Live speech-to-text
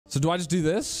So do I just do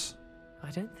this?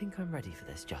 I don't think I'm ready for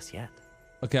this just yet.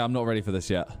 Okay, I'm not ready for this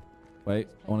yet. Wait,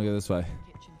 I want to go this way.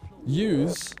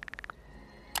 Use.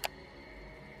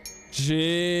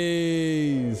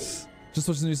 Jeez. Just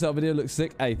watching the new setup video. Looks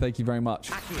sick. Hey, thank you very much.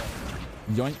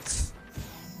 Yoinks.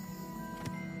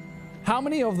 How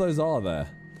many of those are there?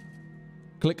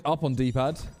 Click up on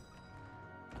D-pad.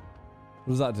 What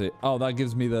does that do? Oh, that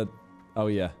gives me the... Oh,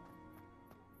 yeah.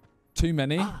 Too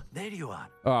many? Ah, there you are.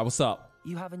 All right, what's up?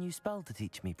 You have a new spell to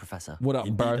teach me, Professor. What up,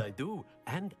 bro? Indeed I do,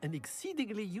 and an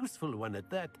exceedingly useful one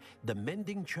at that. The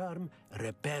mending charm,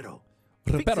 Reparo.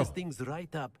 Reparo. Fixes things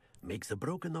right up, makes a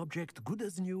broken object good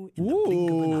as new in the blink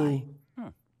of an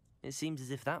eye. It seems as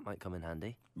if that might come in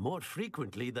handy. More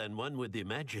frequently than one would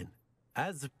imagine.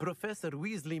 As Professor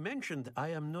Weasley mentioned, I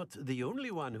am not the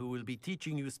only one who will be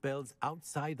teaching you spells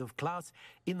outside of class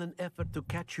in an effort to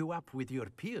catch you up with your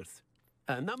peers.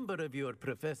 A number of your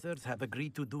professors have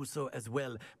agreed to do so as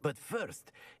well, but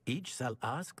first, each shall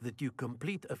ask that you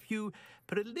complete a few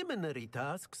preliminary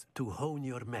tasks to hone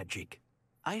your magic.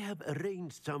 I have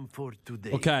arranged some for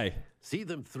today. Okay. See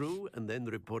them through and then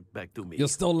report back to me. You're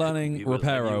still learning We will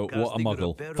have you Reparo. What a casting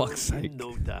muggle. Reparo Fuck's sake. in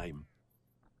no time.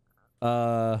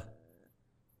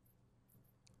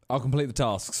 I'll complete the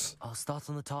tasks. I'll start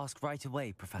on the task right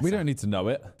away, Professor. We don't need to know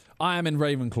it. I am in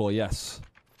Ravenclaw, yes.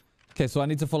 Okay, so I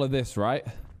need to follow this, right?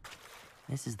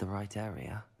 This is the right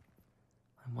area.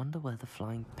 I wonder where the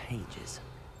flying page is.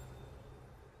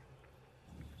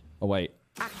 Oh, wait.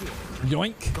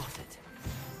 Yoink. Got it.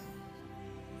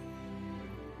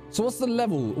 So what's the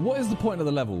level? What is the point of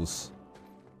the levels?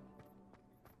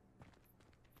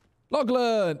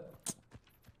 Lachlan!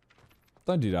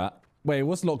 Don't do that. Wait,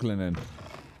 what's Lachlan in?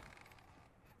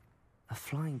 A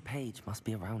flying page must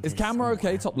be around Is here camera okay,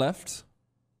 somewhere. top left?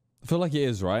 I feel like it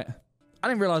is, right? I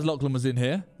didn't realize Lachlan was in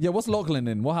here. Yeah, what's Lachlan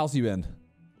in? What house are you in?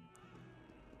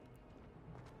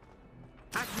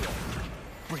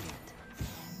 Brilliant.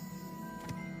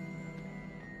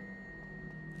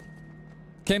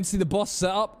 Came to see the boss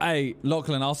setup. Hey,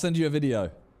 Lachlan, I'll send you a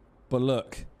video. But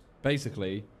look,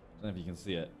 basically, I don't know if you can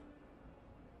see it.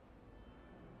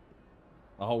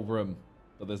 A whole room,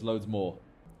 but there's loads more.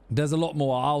 There's a lot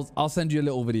more. I'll send you a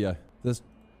little video. There's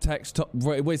text.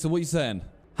 Wait, so what are you saying?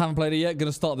 Haven't played it yet.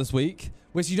 Gonna start this week.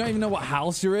 Wait, so you don't even know what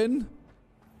house you're in?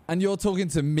 And you're talking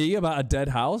to me about a dead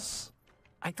house?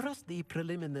 I trust the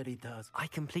preliminary task. I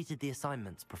completed the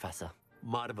assignments, Professor.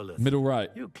 Marvelous. Middle right.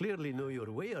 You clearly know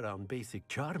your way around basic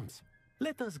charms.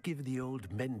 Let us give the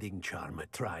old mending charm a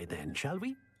try then, shall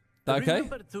we? Okay.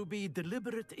 Remember to be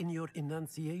deliberate in your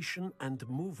enunciation and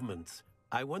movements.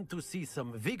 I want to see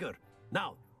some vigor.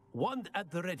 Now, wand at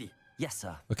the ready. Yes,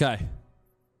 sir. Okay.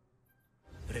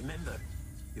 Remember,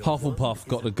 your Hufflepuff wand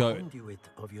got is to a go. conduit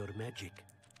of your magic.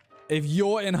 If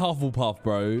you're in Hufflepuff,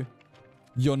 bro,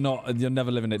 you're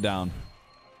never living it down.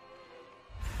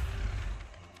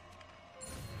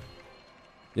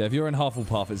 Yeah, if you're in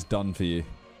Hufflepuff, it's done for you.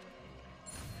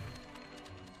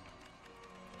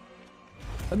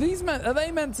 Are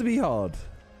they meant to be hard?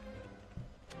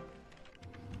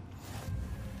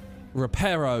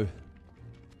 Reparo.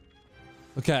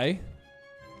 Okay.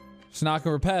 So now I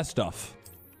can repair stuff.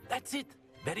 That's it.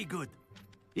 Very good.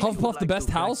 If you would Hufflepuff, the like best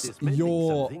to house? practice mending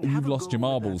something, have You've a lost go your at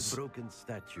that marbles. broken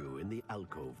statue in the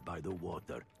alcove by the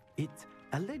water. It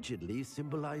allegedly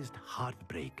symbolized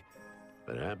heartbreak.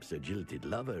 Perhaps a jilted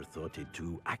lover thought it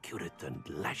too accurate and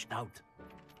lashed out.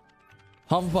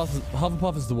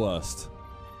 Hufflepuff is the worst.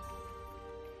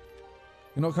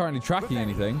 You're not currently tracking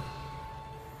anything.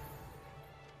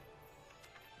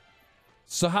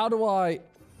 So how do I...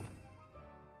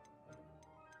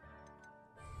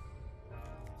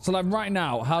 So like right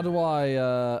now, how do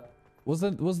I...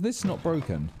 Was this not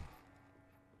broken?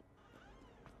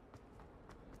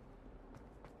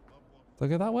 Did I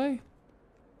go that way?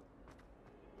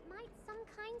 Might some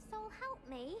kind soul help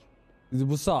me?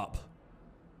 What's up?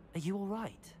 Are you all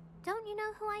right? Don't you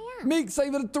know who I am? Meek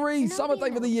Save of the 3, Summer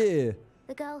Save of the Year.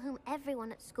 The girl whom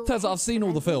everyone at school Turns out I've hates seen for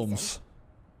all the no reason.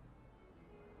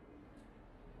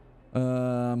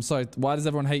 films. Sorry, why does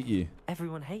everyone hate you?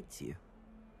 Everyone hates you.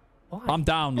 Why? I'm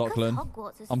down, Because Lachlan.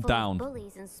 Hogwarts is I'm full down. of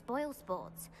bullies and spoil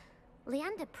sports.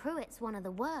 Leander Pruitt's one of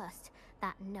the worst.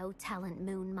 That no-talent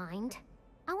moon mind.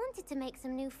 I wanted to make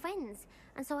some new friends,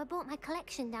 and so I brought my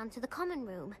collection down to the common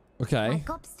room. My Okay.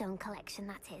 gobstone collection,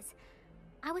 that is.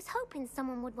 I was hoping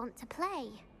someone would want to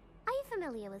play. Are you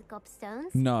familiar with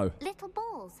gobstones? No. Little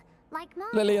balls, like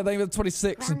marbles. Lily, I think you're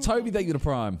 26, and Toby, thank you to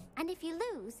Prime. And if you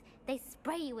lose, they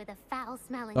spray you with a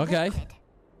foul-smelling Okay. liquid.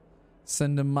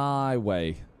 Send them my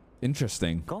way.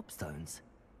 Interesting. Gobstones?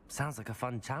 Sounds like a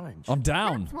fun challenge. I'm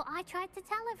down. That's what I tried to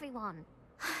tell everyone.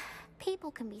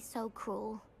 People can be so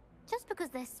cruel. Just because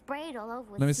they're sprayed all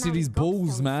over with Let me see these smelly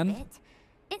balls, gobstone man. spit,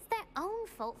 it's their own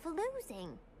fault for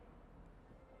losing.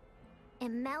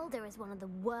 Imelda is one of the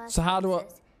worst. So how do I...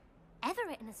 losers.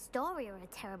 Everett and Astoria are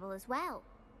terrible as well.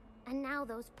 And now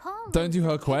those poor Don't do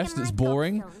her losers quest, taking it's my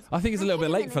boring. gobstones I think it's a and little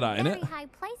bit hidden late for them that, in innit? very high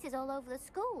places all over the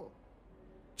school.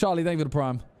 Charlie, thank you for the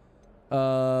prime.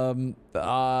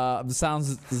 The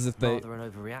sounds as if they... Rather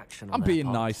an overreaction on I'm their being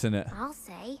part. nice, innit? I'll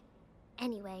say.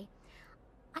 Anyway,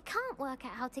 I can't work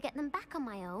out how to get them back on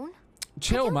my own.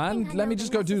 Chill, man. Let me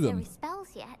just go do them. Spells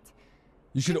yet.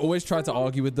 You should always try to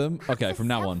argue with them. Okay, from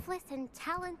now on. Selfless and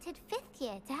talented fifth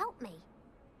year to help me.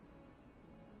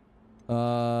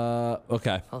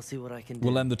 Okay. I'll see what I can do.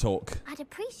 We'll end the talk. I'd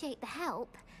appreciate the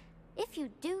help. If you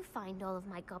do find all of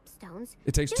my gobstones,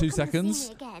 It takes do 2 come and see seconds.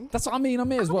 me again. That's what I mean. I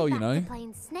may as I'll well, be you back to know.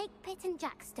 playing Snake Pit and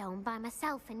Jackstone by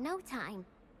myself in no time.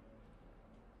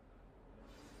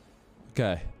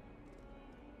 Okay.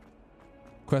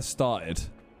 Quest started.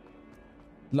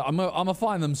 Look, I'm gonna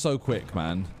find them so quick,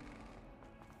 man.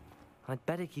 I'd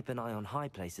better keep an eye on high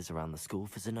places around the school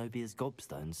for Zenobia's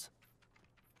gobstones.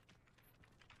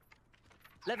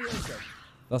 Levioso.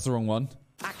 That's the wrong one.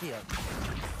 Accio.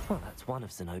 Well, that's one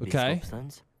of Zenobia's Okay.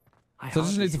 gobstones. So I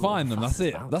just need to find them. That's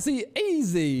it. That's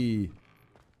easy.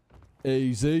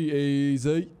 Easy,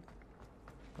 easy.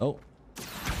 Oh.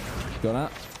 Got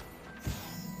that.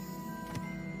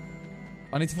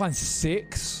 I need to find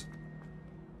 6.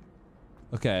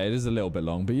 Okay, it is a little bit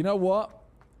long, but you know what?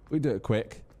 We do it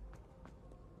quick.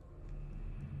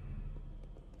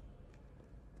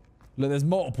 Look, there's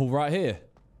multiple right here.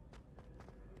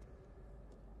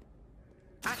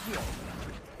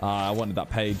 Ah, I wanted that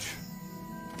page.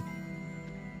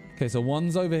 Okay, so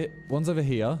one's over here. What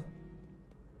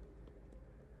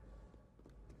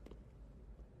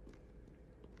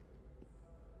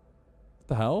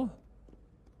the hell?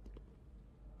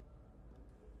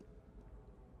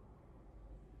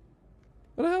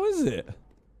 What the hell is it?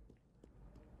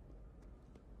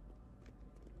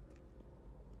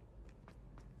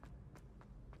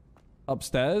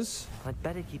 Upstairs? I'd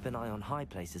better keep an eye on high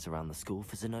places around the school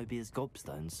for Zenobia's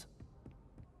gobstones.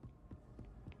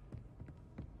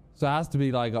 So it has to be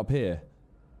like up here.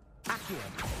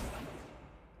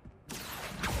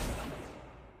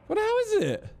 What the hell is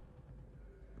it?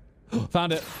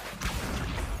 Found it.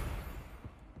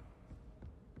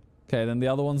 Okay, then the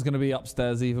other one's going to be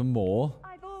upstairs even more.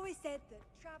 I've always said that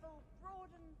travel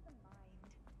broadens the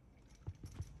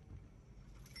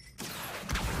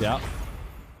mind. Yeah.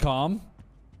 Calm.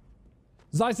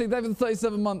 Zysic, they've been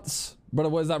 37 months. Brother,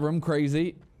 where's that room?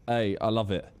 Crazy. Hey, I love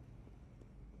it.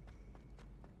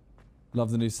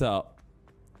 Love the new setup.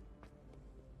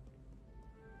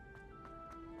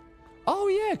 Oh,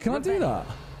 yeah. Can I do that?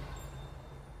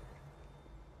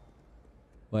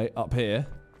 Wait, up here.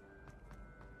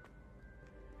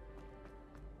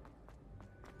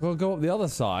 We'll go up the other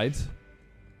side.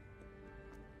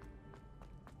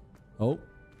 Oh.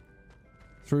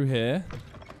 Through here.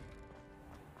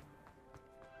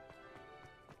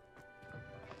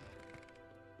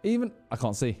 Even... I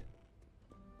can't see.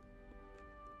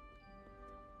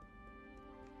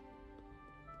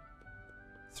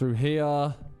 Through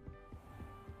here.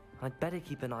 I'd better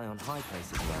keep an eye on high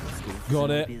places around the school. Got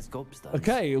it. Zenobia's gobstones.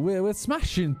 Okay, we're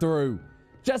smashing through.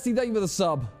 Jesse, thank you for the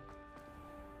sub.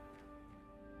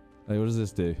 Hey, what does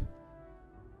this do?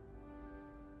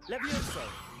 Levioso.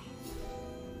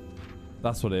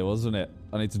 That's what it was, wasn't it?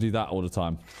 I need to do that all the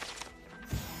time.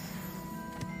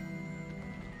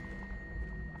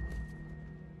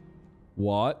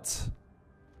 What?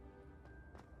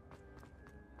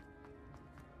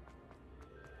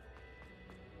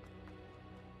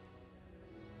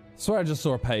 Swear I just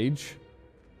saw a page.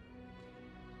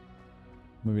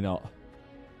 Maybe not.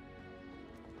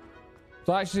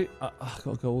 So actually, I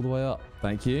gotta go all the way up.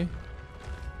 Thank you.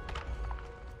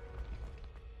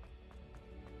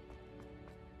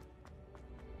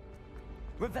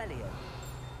 Revelio.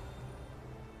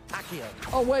 Accio.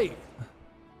 Oh, wait.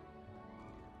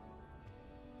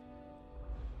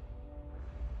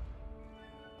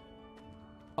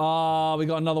 Ah, we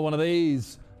got another one of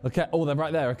these. Okay. Oh, they're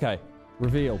right there. Okay.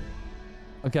 Reveal.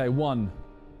 Okay, 1.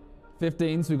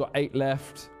 15, so we've got 8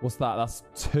 left. What's that? That's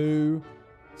 2.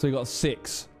 So we got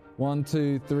 6. 1,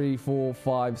 2, 3, 4,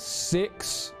 5,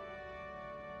 6.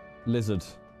 Lizard.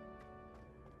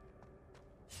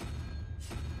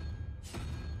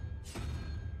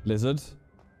 Lizard.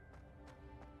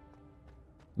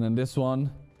 And then this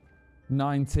one,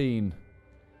 19.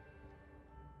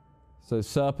 So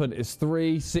serpent is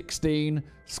 3, 16.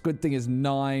 Squid thing is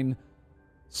 9,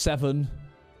 7.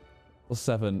 Or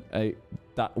 7, 8.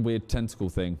 That weird tentacle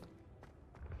thing.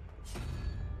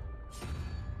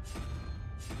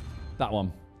 That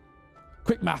one.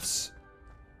 Quick maths.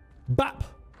 Bap.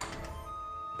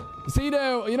 See, you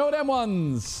know them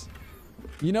ones.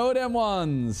 You know them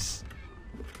ones.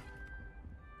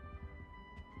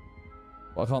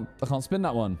 Well, I can't spin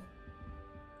that one.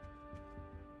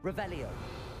 Revelio.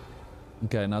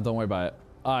 Okay, now don't worry about it.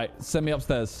 All right, send me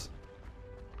upstairs.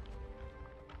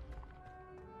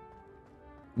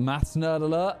 Maths nerd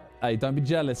alert. Hey, don't be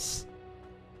jealous.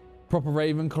 Proper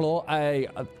Ravenclaw. Hey,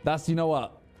 that's, you know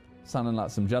what? Sounding like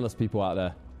some jealous people out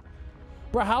there.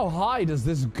 Bro, how high does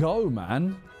this go,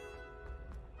 man?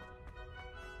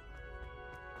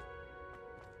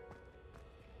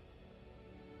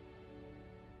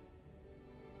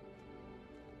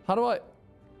 How do I...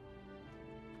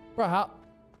 Bro, how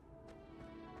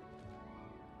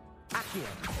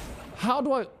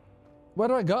do I... Where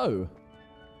do I go?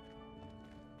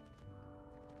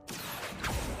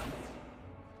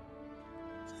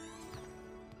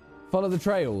 Follow the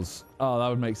trails. Oh, that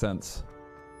would make sense.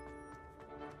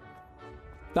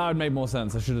 That would make more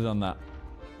sense. I should have done that.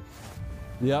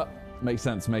 Yep. Makes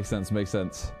sense, makes sense, makes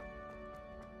sense.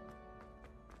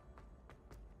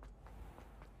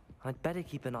 I'd better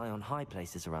keep an eye on high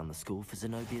places around the school for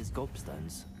Zenobia's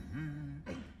gobstones.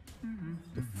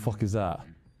 The fuck is that?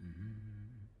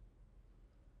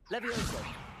 Levioso.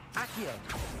 Accio.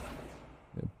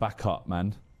 Yeah, back up,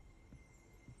 man.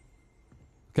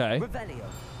 Okay. Revelio.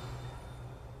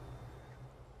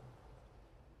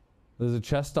 There's a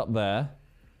chest up there.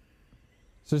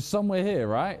 So somewhere here,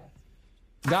 right?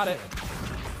 Got it.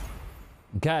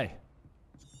 Okay.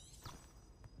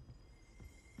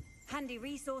 Handy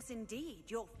resource indeed,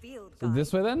 your field So guide.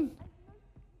 this way then?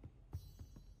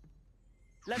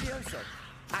 Levioso.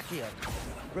 Accio.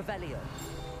 Revelio.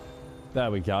 There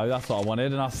we go. That's what I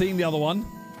wanted. And I've seen the other one.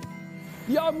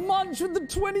 Yo, Munch with the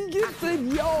 20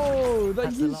 gifted. Yo,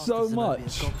 thank you so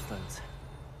much. Gobstones.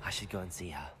 I should go and see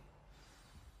her.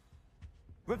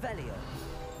 Revelio.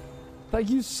 Thank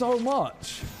you so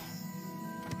much.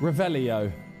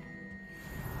 Revelio.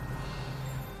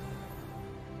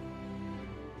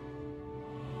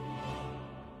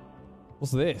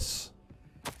 What's this?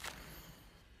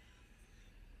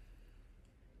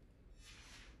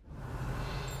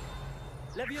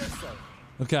 Levioso.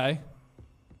 Okay.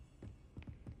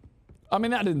 I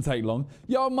mean, that didn't take long.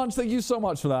 Yo, Munch, thank you so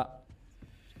much for that.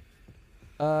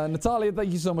 Natalia,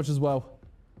 thank you so much as well.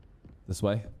 This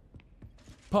way.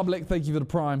 Public, thank you for the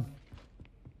prime.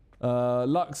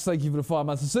 Lux, thank you for the 5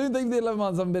 months. Soon, thank you for the 11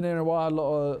 months. I haven't been here in a while. A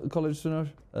lot of college finish.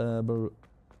 But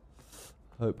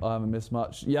hope I haven't missed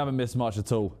much. You haven't missed much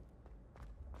at all.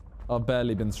 I've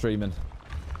barely been streaming.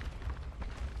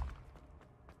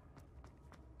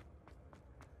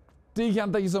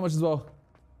 Decan, thank you so much as well.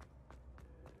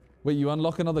 Wait, you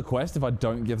unlock another quest if I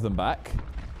don't give them back?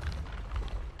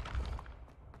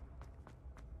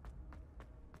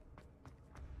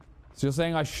 So you're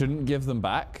saying I shouldn't give them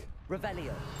back?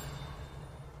 Revelio.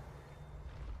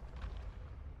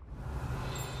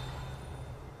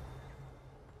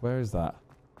 Where is that?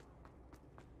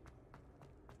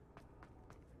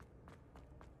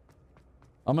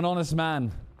 I'm an honest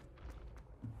man.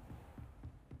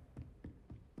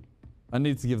 I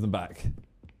need to give them back.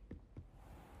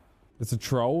 It's a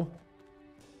troll?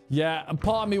 Yeah, and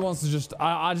part of me wants to just...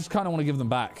 I just kind of want to give them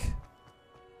back.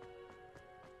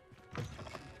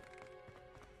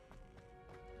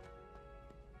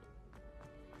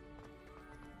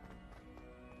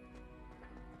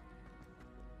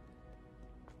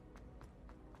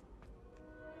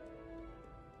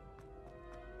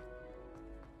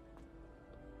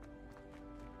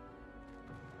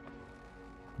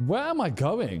 Where am I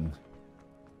going?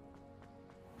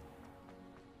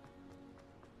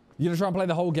 You gonna try and play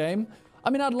the whole game?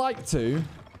 I mean, I'd like to.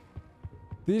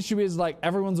 The issue is, like,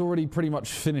 everyone's already pretty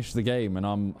much finished the game,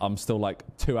 and I'm still like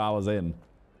 2 hours in.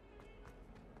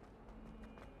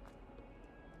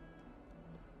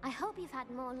 I hope you've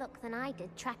had more luck than I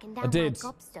did tracking down I did.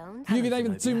 my gobstones. You've been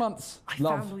even 2 months. I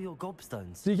Love. found all your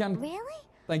gobstones. So you can. Really?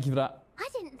 Thank you for that. I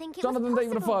didn't think it Jonathan, was thank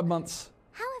you for the possible. 5 months.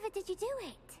 However did you do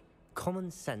it?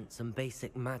 Common sense and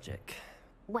basic magic.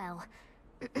 Well,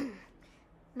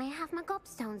 may I have my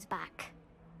gobstones back?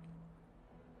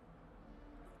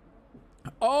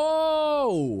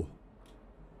 Oh!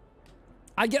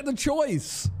 I get the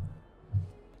choice.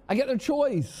 I get the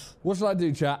choice. What should I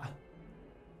do, chat?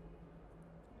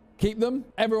 Keep them?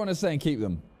 Everyone is saying keep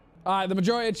them. All right, the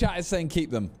majority of chat is saying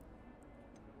keep them.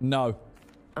 No.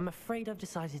 I'm afraid I've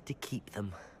decided to keep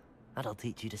them. That'll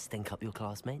teach you to stink up your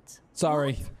classmates.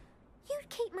 Sorry. You'd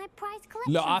keep my prized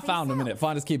collection Look, I for found them, yourself. innit?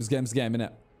 Finders keepers, games game,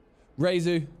 innit?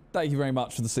 Reizu, thank you very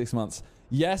much for the 6 months.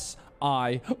 Yes,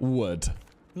 I would.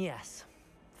 Yes.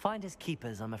 Finders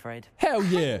keepers, I'm afraid. Hell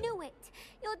yeah. I knew it.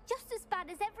 You're just as bad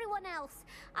as everyone else.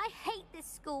 I hate this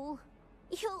school.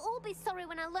 You'll all be sorry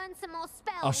when I learn some more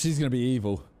spells. Oh, she's gonna be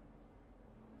evil.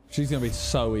 She's gonna be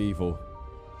so evil.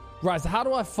 Right, so how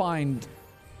do I find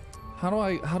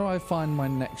my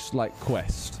next like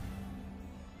quest?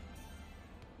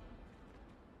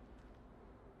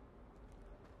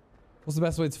 What's the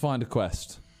best way to find a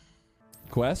quest?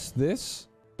 Quest? This?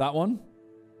 That one?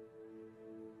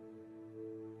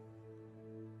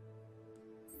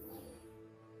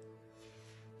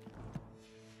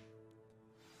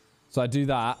 So I do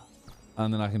that,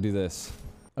 and then I can do this.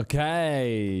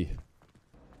 Okay.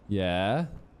 Yeah.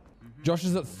 Josh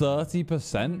is at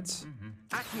 30%.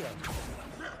 That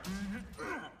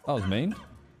was mean.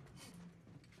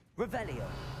 Revelio.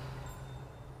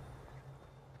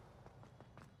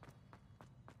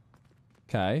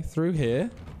 Okay, through here.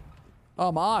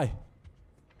 Oh my.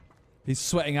 He's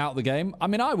sweating out the game. I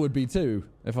mean, I would be too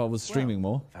if I was streaming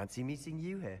more. Fancy meeting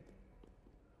you here.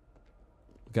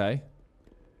 Okay.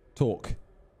 Talk.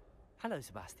 Hello,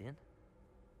 Sebastian.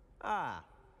 Ah,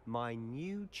 my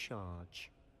new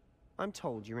charge. I'm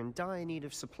told you're in dire need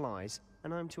of supplies,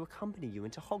 and I'm to accompany you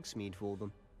into Hogsmeade for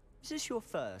them. Is this your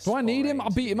first? Do I need him? I'll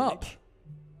beat him up.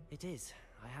 It is.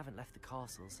 I haven't left the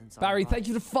castle since Barry, thank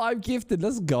you for 5 gifted.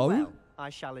 Let's go. Well, I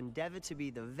shall endeavour to be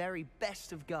the very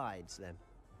best of guides, then.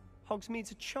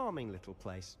 Hogsmeade's a charming little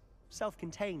place.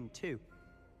 Self-contained, too.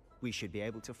 We should be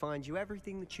able to find you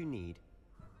everything that you need.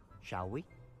 Shall we?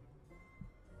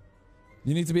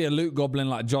 You need to be a loot goblin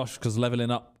like Josh, because leveling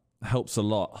up helps a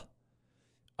lot.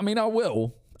 I mean, I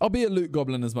will. I'll be a loot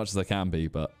goblin as much as I can be,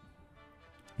 but...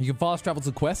 You can fast travel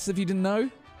to quests if you didn't know.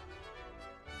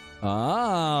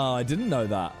 Ah, I didn't know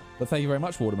that. But thank you very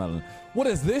much, Watermelon. What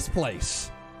is this place?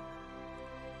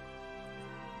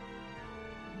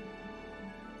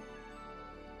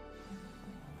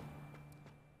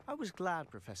 I was glad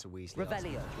Professor Weasley asked me to Revelio.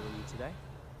 join you today.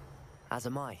 As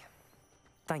am I.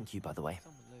 Thank you, by the way.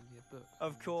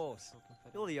 Of course.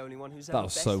 You're the only one who's That ever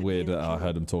was so bested me weird in that I duel.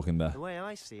 heard him talking there. The way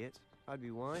I see it, I'd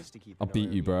be wise to keep. I'll beat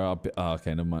you, bro. Oh,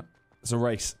 okay, never mind. It's a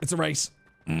race. It's a race.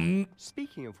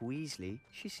 Speaking of Weasley,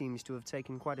 she seems to have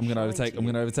taken quite a I'm gonna shine overtake. to I'm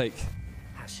you. gonna overtake.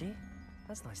 Has she?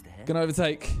 That's nice to hear. Gonna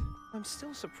overtake. I'm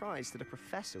still surprised that a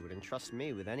professor would entrust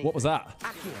me with anything. What was that?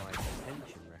 My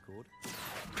detention record.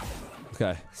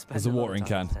 Okay. Spend There's a lot of watering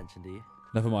time in can. detention, do you?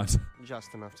 Never mind.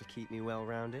 Just enough to keep me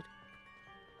well-rounded.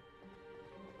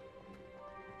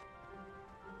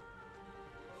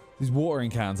 These watering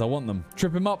cans, I want them.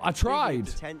 Trip him up. I tried.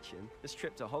 Detention. This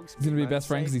trip to Hogsmeade. He's gonna be might best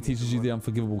friend because he save me teaches you from the one.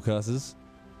 unforgivable curses.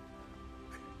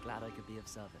 Glad I could be of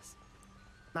service.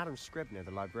 Madam Scribner,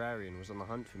 the librarian, was on the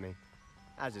hunt for me,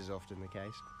 as is often the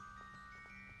case.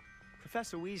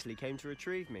 Professor Weasley came to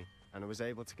retrieve me, and I was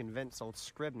able to convince old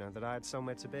Scribner that I had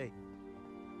somewhere to be.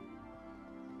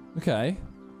 Okay.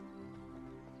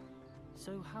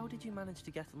 So how did you manage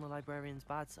to get on the librarian's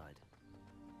bad side?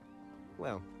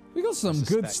 Well, We got some suspect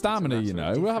good it's a stamina, you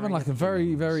matter of know. We're having like a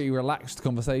very, differing very relaxed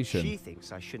conversation. she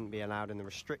thinks I shouldn't be allowed in the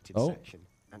restricted Oh. section,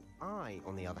 and I,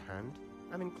 on the other hand,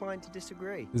 am inclined to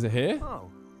disagree. Is it here? Oh,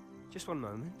 just one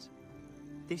moment.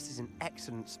 This is an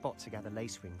excellent spot to gather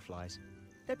lacewing flies.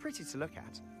 They're pretty to look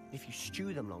at. If you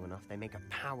stew them long enough, they make a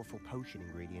powerful potion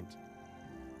ingredient.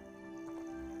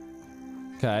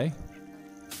 Okay.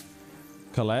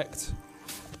 Collect.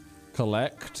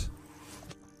 Collect.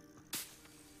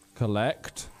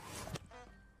 Collect.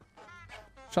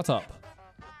 Shut up.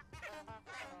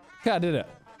 Okay, I did it.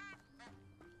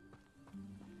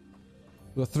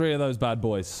 We got 3 of those bad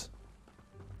boys.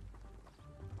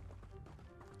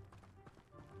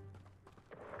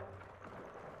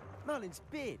 Merlin's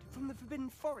beard from the Forbidden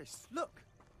Forest. Look.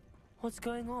 What's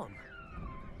going on?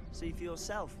 See for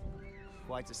yourself.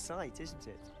 Quite a sight, isn't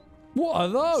it? What are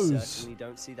those? Certainly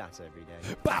don't see that every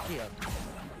day. Bow!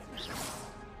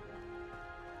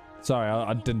 Sorry,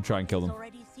 I didn't try and kill them.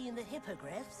 Already seen the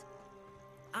hippogriffs?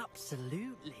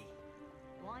 Absolutely.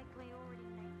 Likely already.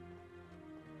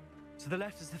 To the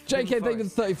left is the JK, Forbidden thank you for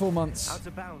Forest. 34 months. Out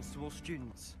of bounds to all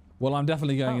students. Well, I'm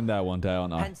definitely going in there one day,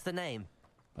 aren't I? Hence the name.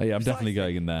 Oh, yeah, I'm definitely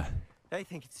going in there. They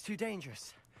think it's too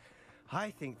dangerous. I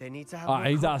think they need to have. Alright,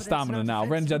 more he's out of confidence in stamina our now.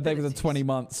 defensive Renjad David at abilities. 20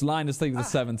 months. Linus Steve with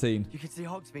 17. You can see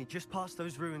Hogsmeade just past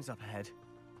those ruins up ahead.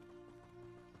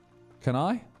 Can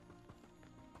I?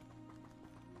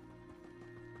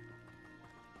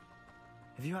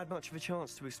 Have you had much of a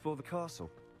chance to explore the castle?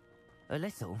 A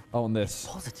little. I want this.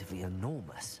 Positively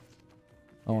enormous.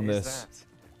 I want It is this.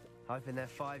 that. I've been there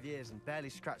 5 years and barely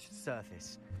scratched the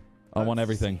surface. I want Boats,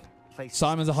 everything. places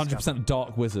Simon's to 100% discover.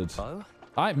 dark wizard. Oh?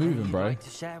 I ain't moving, You'd bro. like to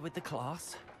share with the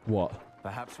class? What?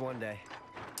 Perhaps one day.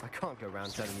 I can't go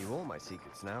around telling you all my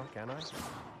secrets now, can I?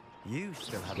 You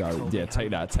still haven't Go, told yeah, me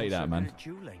take how that, you take got that, so man. good at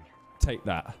dueling. Take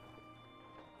that.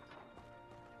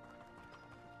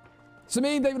 So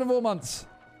me, David of all months.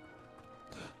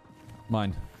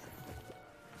 Mine.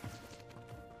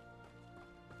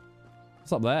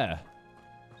 What's up there?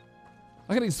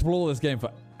 I can explore this game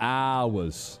for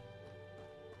hours.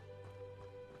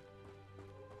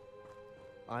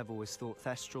 I've always thought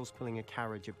Thestral's pulling a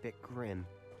carriage a bit grim.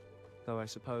 Though I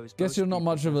suppose... Guess most you're not people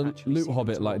much of don't a actually loot see them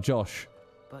hobbit at like all. Josh.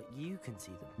 But you can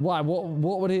see them. Why?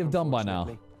 What would he have done by now?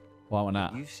 Unfortunately. Why won't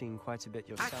that? You've seen quite a bit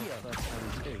yourself Accio.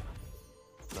 firsthand too.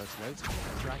 Most notably,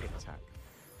 the dragon attack.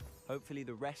 Hopefully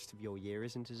the rest of your year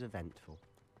isn't as eventful.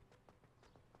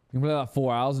 You can play that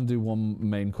 4 hours and do one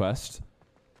main quest.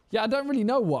 Yeah, I don't really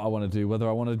know what I want to do. Whether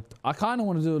I want to... I kind of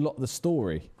want to do a lot of the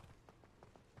story.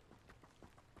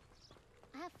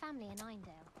 I have family in Eindale.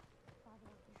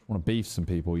 I want to beef some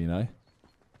people, you know.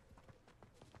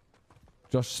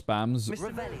 Josh spams.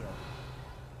 Revelio.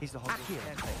 He's the Hogwarts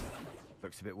caretaker.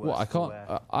 Looks a bit worse. What? I for can't...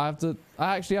 wear. I have to...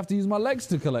 I actually have to use my legs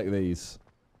to collect these.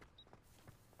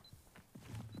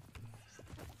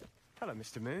 Hello,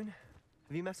 Mr. Moon.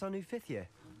 Have you met our new 5th year?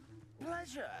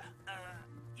 Pleasure.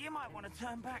 You might want to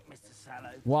turn back, Mr.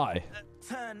 Sallow. Why?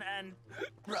 Turn and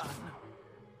run.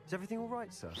 Is everything all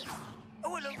right, sir?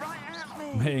 Oh, look right at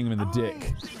me. I'm hitting him in the dick.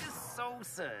 Biggest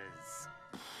saucers.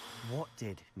 What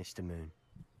did, Mr. Moon?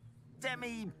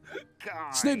 Demi.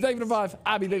 Guys. Snoop David 5,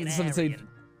 Abby David 17.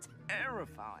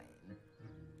 Terrifying.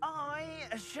 I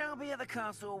shall be at the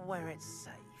castle where it's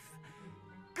safe.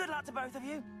 Good luck to both of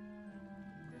you.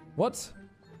 What?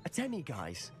 A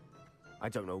demi-guise? I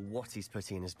don't know what he's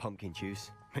putting in his pumpkin juice,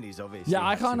 but he's obviously Yeah, I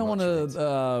had too kind of much want of it.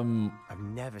 to... I've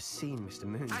never seen Mr.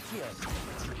 Moon.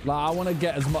 Accio. Like, I want to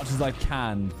get as much as I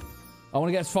can. I want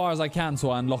to get as far as I can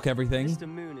so I unlock everything. Mr.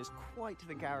 Moon is quite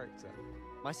the character.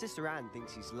 My sister Anne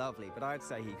thinks he's lovely, but I'd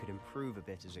say he could improve a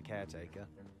bit as a caretaker.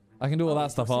 I can do all Oh,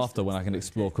 that stuff your after when I can sister's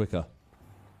explore quicker.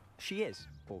 She is,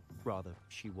 or rather,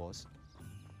 she was.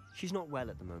 She's not well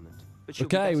at the moment, but she'll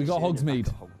Okay, be we better got soon and Hogsmeade.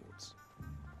 back at Hogwarts.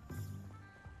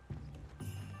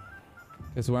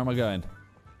 Okay, so where am I going?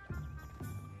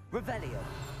 Revelio.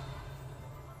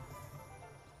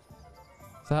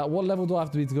 So what level do I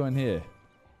have to be to go in here?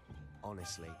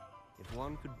 Honestly, if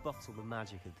one could bottle the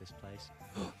magic of this place.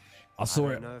 I saw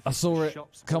don't it. know if I it's saw the it.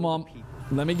 shops Come or on. the people.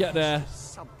 Let me get there. There's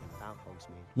just something about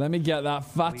Hogsmeade. Let me get that.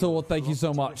 We Fator, all thank you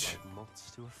so flock to it much. like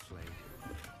moths to a flame.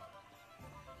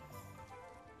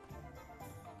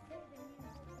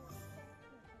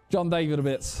 John David a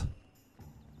bit.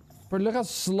 Bro, look how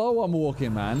slow I'm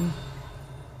walking, man.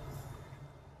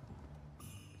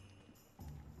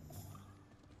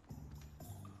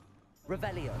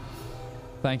 Revelio.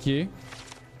 Thank you.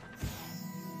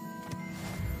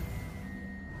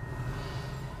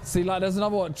 See, like, there's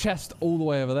another chest all the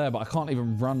way over there, but I can't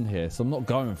even run here, so I'm not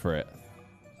going for it.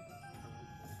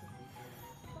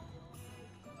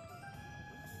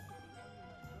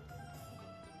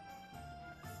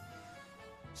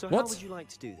 So What? how would you like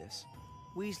to do this?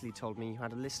 Weasley told me you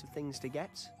had a list of things to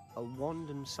get. A wand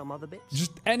and some other bits.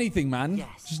 Just anything, man.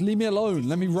 Yes. Just leave me alone.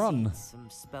 Let me run. Some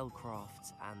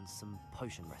spellcrafts and some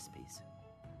potion recipes.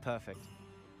 Perfect.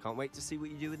 Can't wait to see what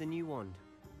you do with the new wand.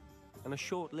 And a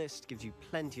short list gives you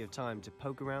plenty of time to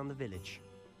poke around the village.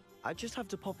 I just have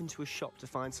to pop into a shop to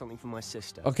find something for my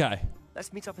sister. Okay.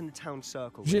 Let's meet up in the town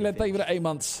circle. Usually when let you David finish. at 8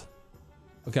 months.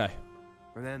 Okay.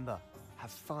 Remember,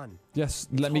 have fun. Yes,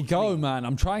 let me go, man.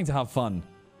 I'm trying to have fun.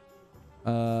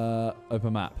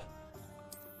 Open map.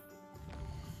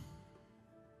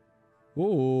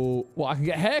 Ooh. Well, I can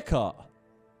get a haircut.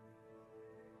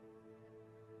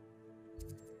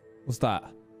 What's that?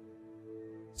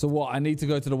 So what? I need to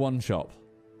go to the one shop.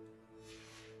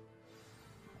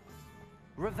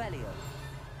 Revelio.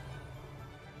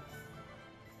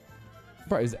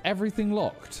 Bro, is everything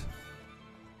locked?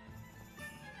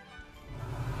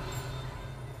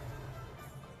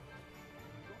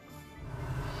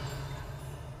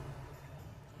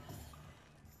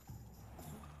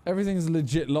 Everything's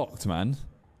legit locked, man.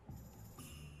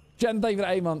 Jen David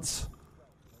at 8 months.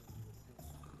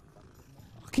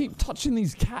 I keep touching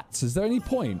these cats. Is there any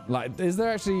point? Like, is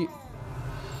there actually...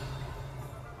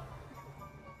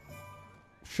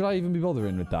 Should I even be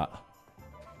bothering with that?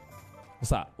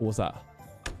 What's that? What's that?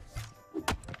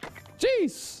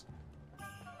 Jeez!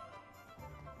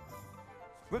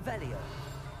 Revelio.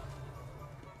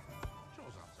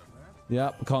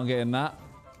 Yep, can't get in that.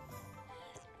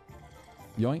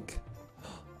 Yoink.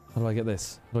 How do I get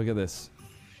this? How do I get this?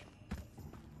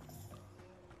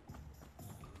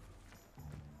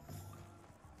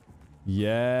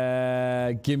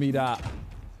 Yeah, give me that.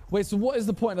 Wait, so what is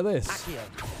the point of this? Accio.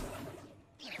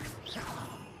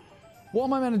 What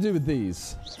am I meant to do with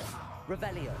these?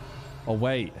 Revelio. Oh,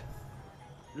 wait.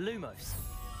 Lumos.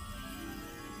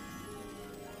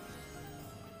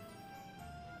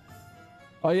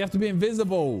 Oh, you have to be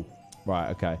invisible. Right,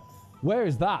 okay. Where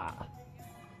is that?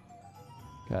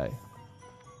 Okay.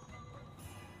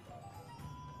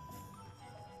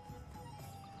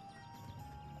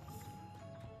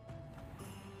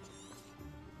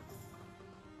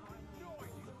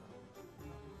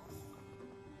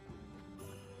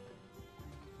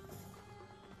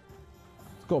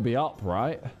 It's got to be up,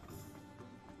 right?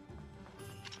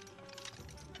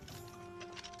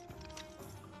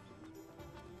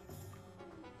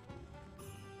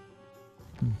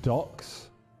 Docks?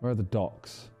 Where are the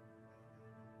docks?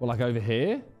 Well, like over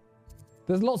here?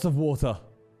 There's lots of water.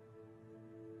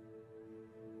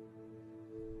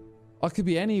 I could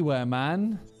be anywhere,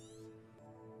 man.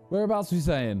 Whereabouts are we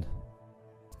saying?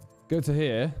 Go to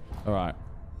here. All right.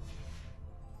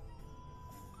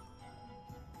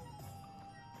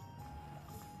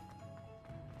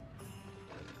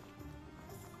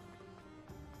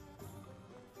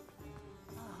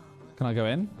 Can I go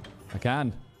in? I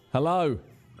can. Hello.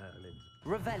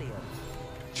 Revelio.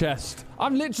 Chest.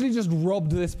 I've literally just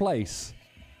robbed this place.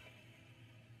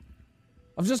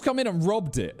 I've just come in and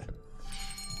robbed it.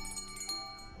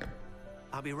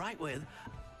 I'll be right with...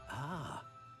 Ah,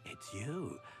 it's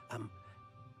you.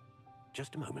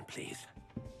 Just a moment, please.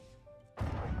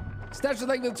 Stats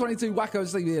like the 22,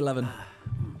 Wacko like the 11.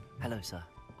 Hello, sir.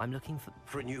 I'm looking for...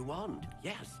 For a new wand,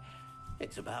 yes.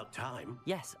 It's about time.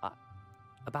 Yes,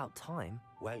 about time.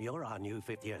 Well, you're our new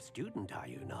fifth-year student, are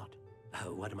you not?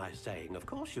 Oh, what am I saying? Of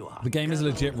course you are. The game is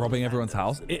legit robbing everyone's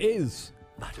house. It is.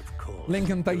 But of course...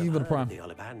 Lincoln, thank you for the prime. The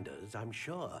Ollivanders, I'm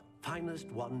sure. Finest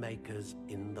wand makers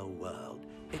in the world.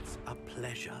 It's a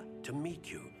pleasure to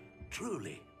meet you.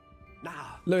 Truly.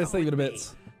 Now, Lewis, come thank you with for the me.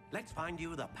 bits. Let's find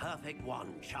you the perfect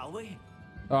wand, shall we?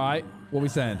 All right. What are we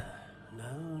saying?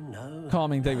 No.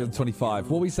 Calming David 25.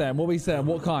 What are we saying? What are we saying?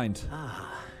 What kind?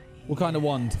 What kind of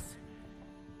wand?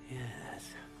 Yes.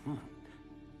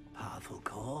 Powerful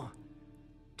core.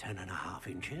 10.5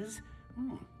 inches.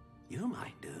 You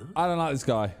might do. I don't like this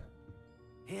guy.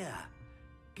 Here,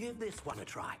 give this one a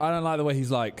try. I don't like the way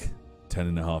he's like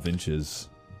 10.5 inches.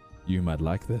 You might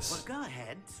like this. Well, go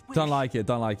ahead. Swish. Don't like it.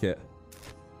 Don't like it.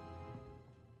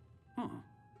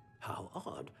 How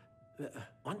odd.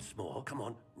 Once more, come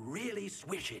on. Really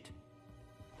swish it.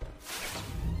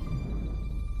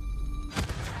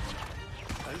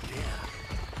 Oh dear.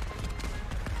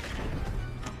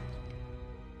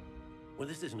 Well,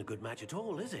 this isn't a good match at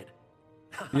all, is it?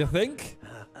 You think?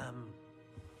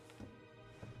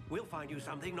 We'll find you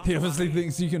something. Not He to obviously worry.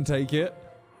 thinks you can take it.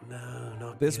 No,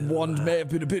 not This you. wand may have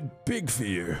been a bit big for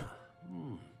you.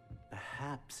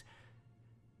 Perhaps.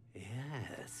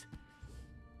 Yes.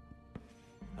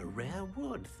 A rare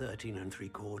wood, 13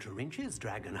 3/4 inches,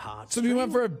 dragon heart. So we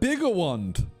went for a bigger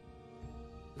wand.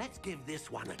 Let's give this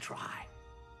one a try.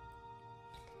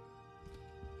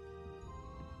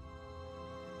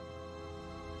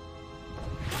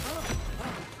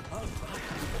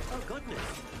 Oh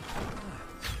goodness.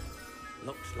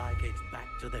 Looks like it's back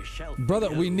to the shelf. Brother,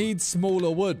 again. we need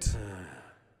smaller wood.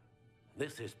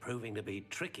 This is proving to be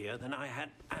trickier than I had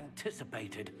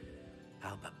anticipated.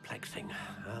 How perplexing.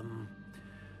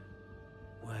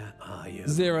 Where are you?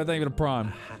 Zero, thank you for the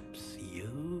prime. Perhaps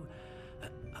you?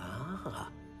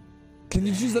 Can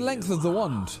you choose the length of the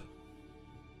wand?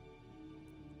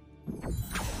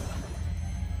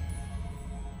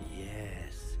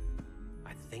 Yes.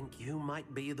 I think you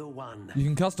might be the one. You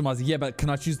can customize it, yeah, but can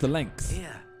I choose the length?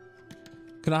 Here.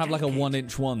 Can I have like a Take it.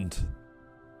 1-inch wand?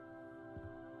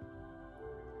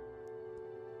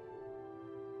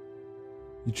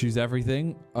 You choose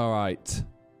everything? Alright.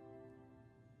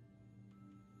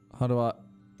 How do I...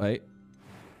 Wait.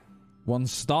 One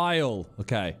style.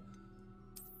 Okay.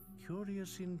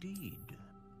 Curious indeed.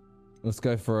 Let's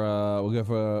go for we'll go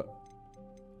for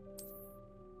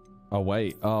oh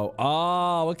wait.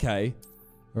 Oh, okay.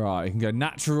 Right, you can go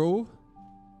natural,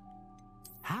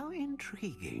 How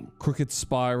intriguing. crooked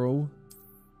spiral,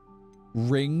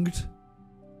 ringed,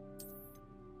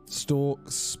 stalk,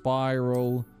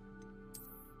 spiral.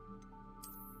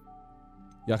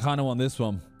 Yeah, I kind of want this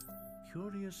one.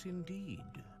 Curious indeed.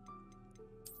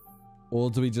 Or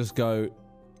do we just go this?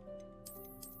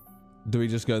 Do we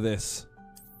just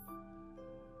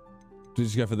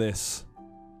go for this?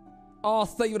 Oh,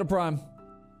 thank you for the prime.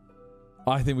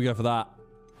 I think we go for that.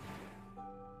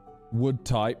 Wood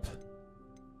type.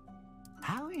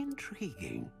 How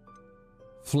intriguing.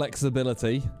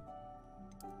 Flexibility.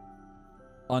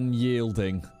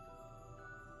 Unyielding.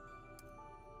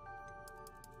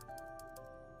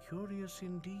 Curious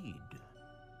indeed.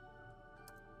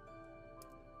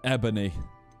 Ebony.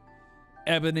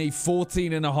 Ebony,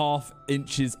 14.5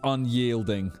 inches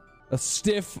unyielding. A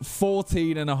stiff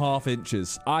 14.5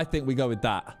 inches. I think we go with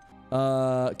that.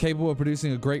 Capable of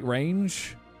producing a great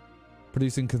range.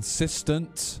 Producing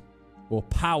consistent or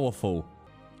powerful.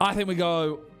 I think we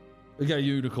go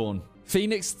unicorn.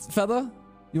 Phoenix feather?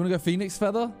 You want to go phoenix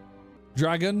feather?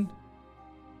 Dragon?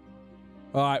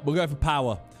 All right, we'll go for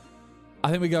power. I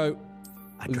think we go...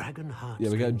 A dragon heart. Yeah,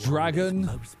 we go dragon.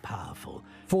 Most powerful.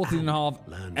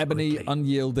 14.5. Ebony, quickly.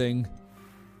 unyielding.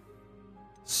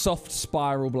 Soft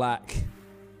spiral black.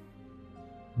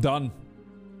 Done.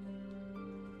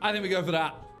 I think we go for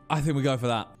that. I think we go for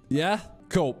that. Yeah?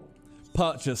 Cool.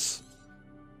 Purchase.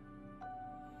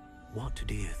 What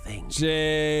do you think?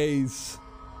 Jeez.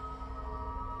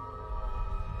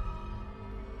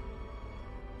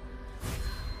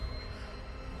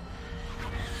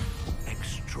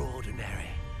 Extraordinary.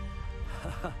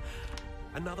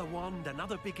 Another wand,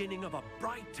 another beginning of a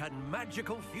bright and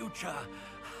magical future.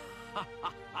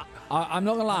 I'm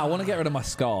not gonna lie, I want to get rid of my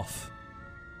scarf.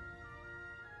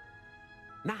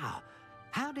 Now,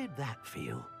 how did that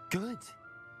feel? Good.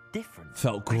 Different.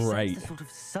 Felt I great. sensed a sort of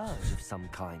surge of some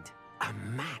kind. A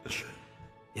match.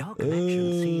 Your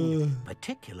connection seemed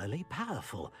particularly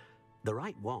powerful. The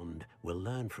right wand will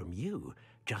learn from you,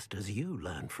 just as you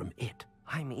learn from it.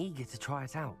 I'm eager to try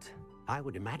it out. I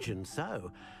would imagine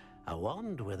so. A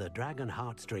wand with a dragon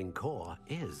heartstring core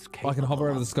is capable I can hover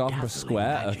over the of scarf and press dazzling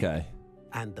square? magic. Okay.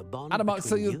 And the bond Adam, I'll between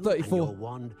say you you're 34. and your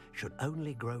wand should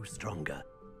only grow stronger.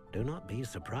 Do not be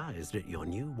surprised at your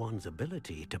new wand's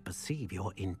ability to perceive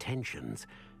your intentions,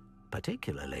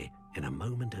 particularly in a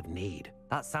moment of need.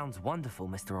 That sounds wonderful,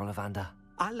 Mr. Ollivander.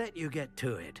 I'll let you get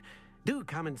to it. Do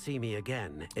come and see me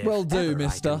again if Will do, ever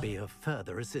mister. I can be of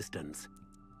further assistance.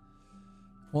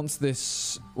 Once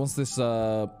this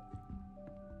 14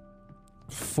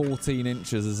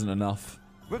 inches isn't enough,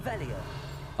 Revelio.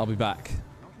 I'll be back.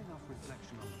 Not enough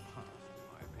reflection on the past,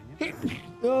 in my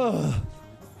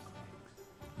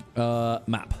opinion.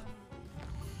 Map.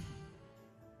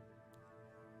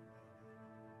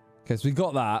 Okay, so we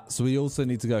got that. So we also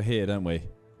need to go here, don't we?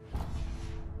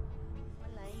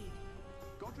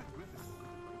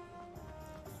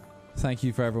 Thank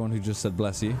you for everyone who just said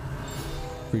bless you.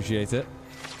 Appreciate it.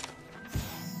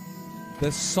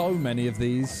 There's so many of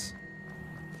these.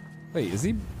 Wait, is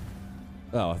he?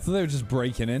 Oh, I thought they were just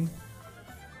breaking in.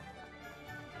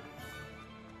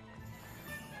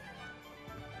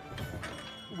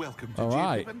 Welcome to All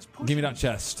right. Jacobin's Give me that Potions.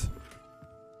 chest.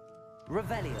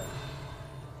 Revelio.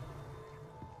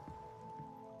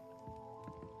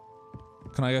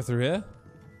 Can I go through here?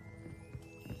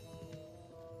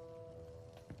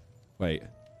 Wait.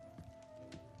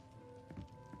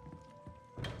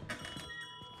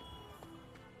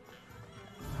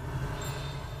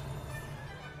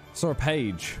 Saw a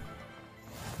page.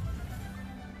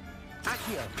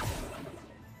 Accio.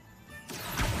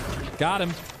 Got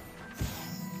him.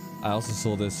 I also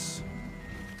saw this.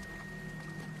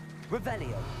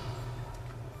 Revelio.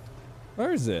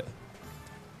 Where is it?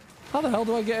 How the hell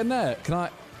do I get in there? Can I?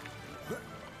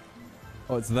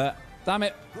 Oh, it's there. Damn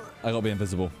it. I gotta be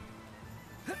invisible.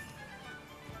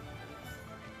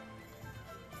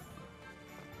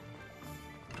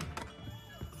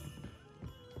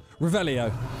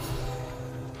 Revelio.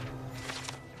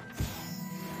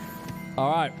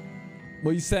 All right.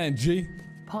 What are you saying, G?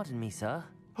 Pardon me, sir.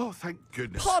 Oh, thank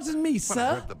goodness. Pardon me, When I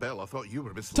sir. heard the bell, I thought you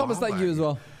were Miss Thomas, thank you as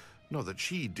well. Not that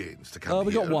she deigns to come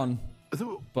We here. got one.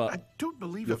 Though but I don't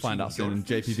believe you'll I've find seen out soon. your And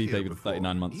face JPV here paid with before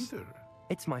 39 months. either.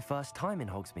 It's my first time in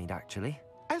Hogsmeade, actually.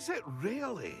 Is it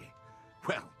really?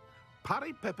 Well,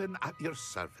 Parry Pippin at your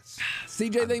service.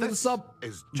 CJ, thank you for the This sub.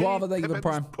 is Guava, thank you for the Pippin's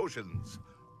prime. Potions.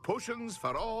 Potions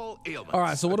for all ailments. All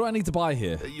right, so what do I need to buy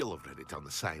here? You'll have read it on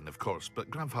the sign, of course, but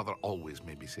Grandfather always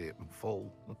made me say it in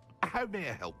full. How may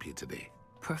I help you today?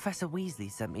 Professor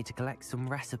Weasley sent me to collect some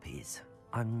recipes.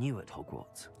 I'm new at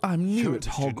Hogwarts. I'm new Sure, at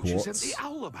the student you sent Hogwarts. the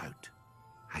owl about.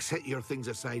 I set your things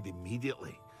aside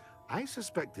immediately. I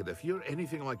suspected if you're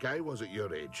anything like I was at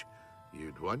your age,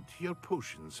 you'd want your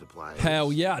potion supplies.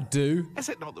 Hell yeah, I do. Is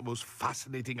it not the most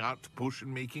fascinating art,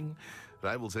 potion making?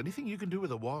 Rivals anything you can do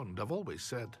with a wand, I've always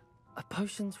said. Are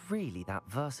potions really that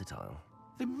versatile?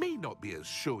 They may not be as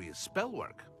showy as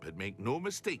spellwork, but make no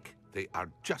mistake, they are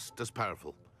just as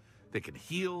powerful. They can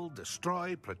heal,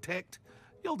 destroy, protect.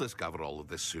 You'll discover all of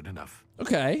this soon enough.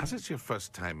 Okay. As it's your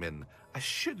first time in, I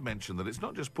should mention that it's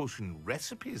not just potion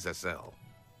recipes I sell.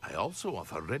 I also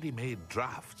offer ready-made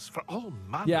drafts for all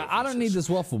manner Yeah, of I don't need uses. this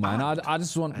waffle, man. And I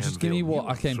just want, I just give me unveil what new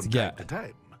I ones came from to get. time to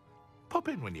time. Pop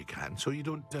in when you can, so you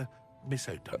don't miss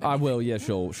out on I anything. will, yeah,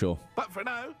 sure. But for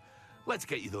now, let's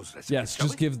get you those recipes. Yes, shall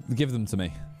just we? give them to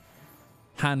me.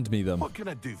 Hand me them. What can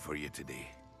I do for you today?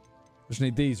 Just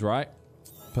need these, right?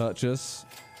 Purchase.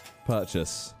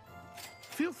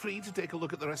 Feel free to take a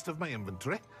look at the rest of my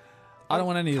inventory. I don't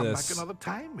want any of Come this. back another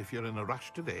time if you're in a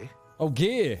rush today. Oh,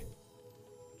 gear.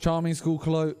 Charming school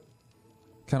clothes.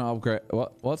 Can I upgrade?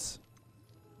 What?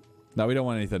 No, we don't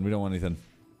want anything. We don't want anything.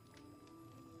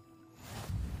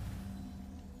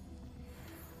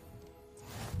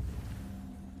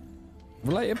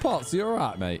 Related parts, you're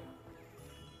alright, mate.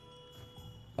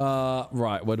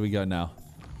 Right, where do we go now?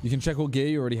 You can check what gear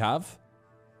you already have.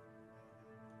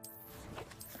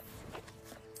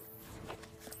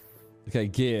 Okay,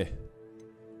 gear.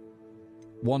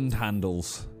 Wand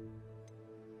handles.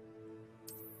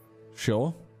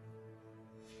 Sure.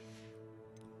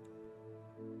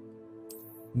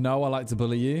 No, I like to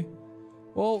bully you.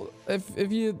 Well,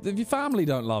 if your family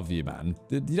don't love you, man,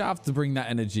 you don't have to bring that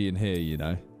energy in here, you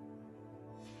know.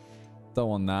 Don't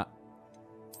want that.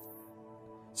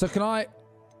 So can I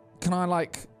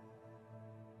like,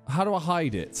 how do I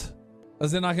hide it?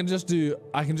 As in I can just do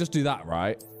that,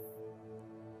 right?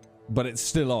 But it's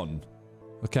still on.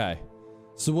 Okay.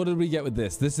 So what did we get with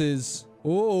this? This is,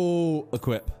 oh,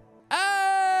 equip.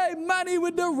 Hey, Manny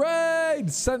with the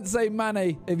raid! Sensei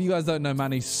Manny. If you guys don't know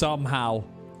Manny, somehow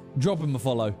drop him a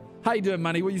follow. How you doing,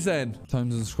 Manny? What are you saying?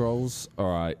 Tomes and scrolls. All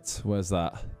right. Where's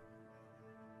that?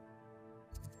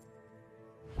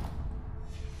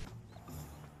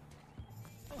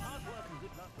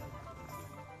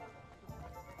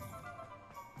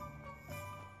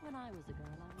 When I was a girl,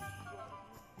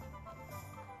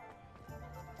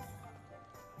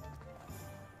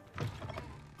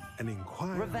 An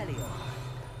inquiry. Revelio.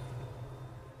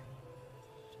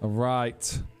 All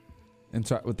right.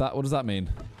 Interact with that. What does that mean?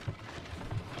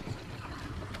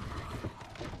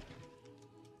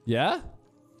 Yeah?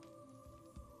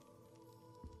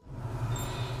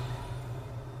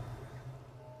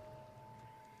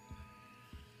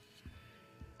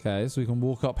 Okay, so we can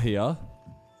walk up here.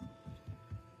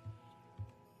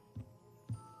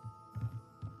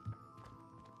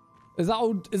 Is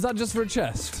that just for a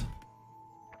chest?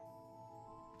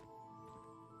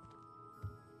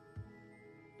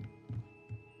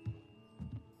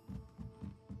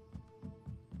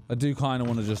 I do kind of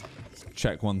want to just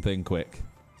check one thing quick.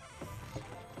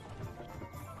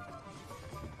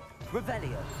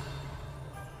 Revelio.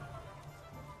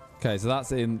 Okay, so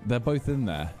that's in. They're both in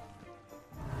there.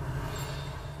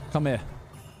 Come here.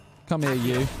 Come here,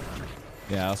 you.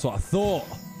 Yeah, that's what I thought.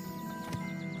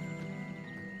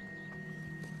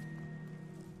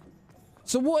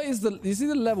 So what is the... You see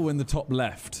the level in the top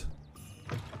left?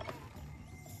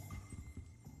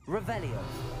 Revelio.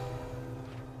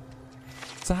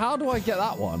 So how do I get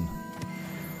that one?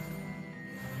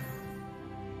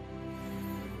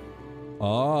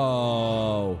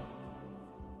 Oh.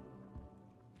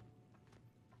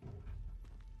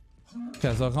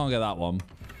 Okay, so I can't get that one.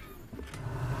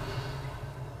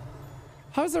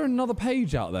 How is there another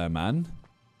page out there, man?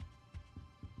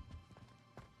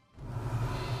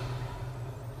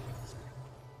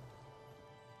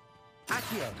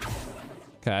 Accio.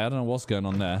 Okay, I don't know what's going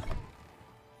on there.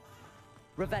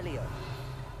 Revelio.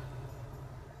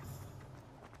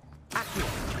 Accio.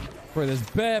 Bro, there's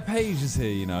bare pages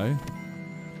here, you know.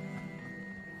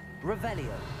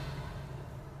 Revelio.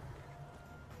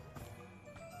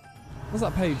 Where's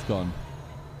that page gone?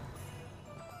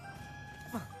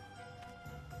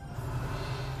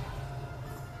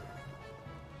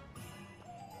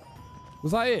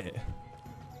 Was that it?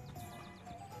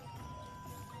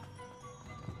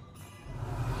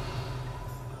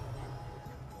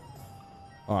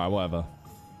 Alright, whatever.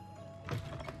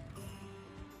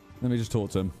 Let me just talk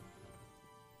to him.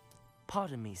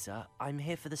 Pardon me, sir. I'm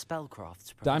here for the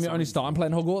spellcrafts. Damn, you're only starting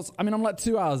playing Hogwarts? I mean, I'm like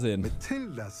 2 hours in.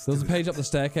 Matilda's There's a page up the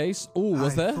staircase. Oh,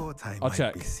 was there? I'll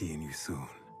check. Be seeing you soon.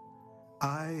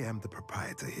 I am the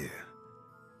proprietor here,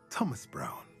 Thomas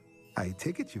Brown. I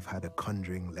take it you've had a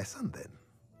conjuring lesson then?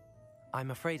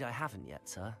 I'm afraid I haven't yet,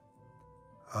 sir.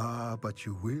 Ah, but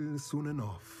you will soon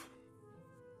enough.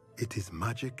 It is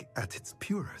magic at its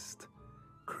purest,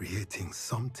 creating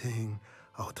something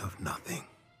out of nothing.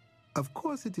 Of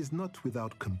course, it is not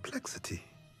without complexity,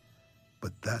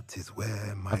 but that is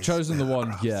where my I've chosen the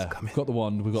one, spellcrafts yeah. come We've in. got the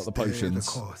one, we've got the Stay potions.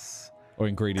 course, Or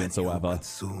ingredients or and whatever. you would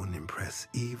soon impress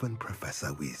even Professor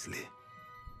Weasley.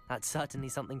 That's certainly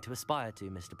something to aspire to,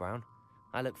 Mr. Brown.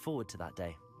 I look forward to that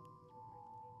day.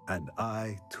 And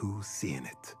I, too, seeing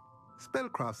it.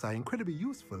 Spellcrafts are incredibly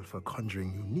useful for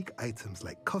conjuring unique items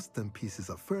like custom pieces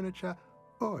of furniture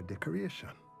or decoration.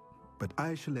 but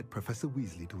I shall let Professor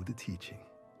Weasley do the teaching.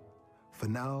 For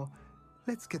now,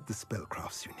 let's get the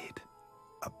spellcrafts you need.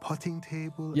 A potting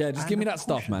table. Yeah, just give me that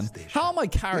stuff, man. How am I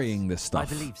carrying this stuff?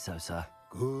 I believe so, sir.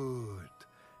 Good.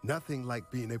 Nothing like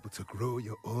being able to grow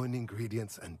your own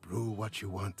ingredients and brew what you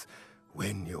want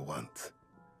when you want.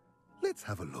 Let's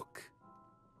have a look.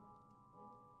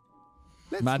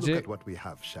 Let's Magic. look at what we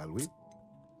have, shall we?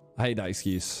 I hate that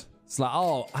excuse. It's like,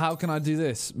 oh, how can I do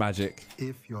this? Magic.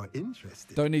 If you're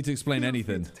interested, don't need to explain feel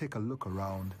anything. free to take a look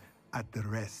around at the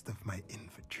rest of my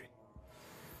inventory.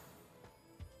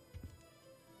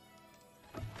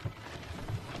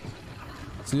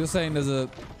 So you're saying there's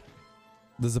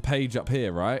a page up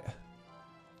here, right?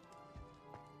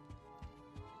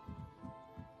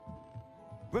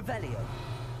 Revelio.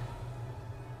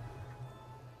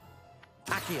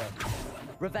 Accio.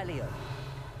 Revelio.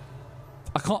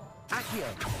 I can't.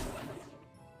 Accio.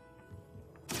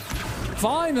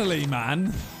 Finally,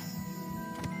 man.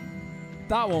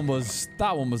 That one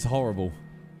was horrible.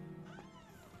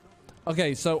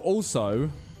 Okay, so also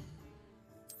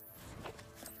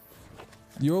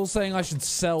you're all saying I should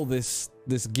sell this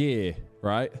gear,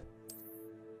 right?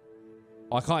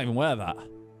 I can't even wear that.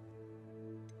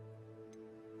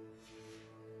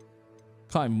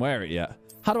 Can't even wear it yet.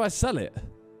 How do I sell it?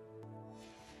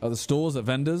 Oh, the stores at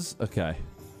vendors? Okay.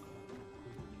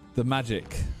 The magic.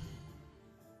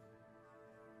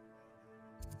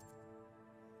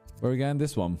 Where are we going?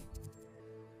 This one.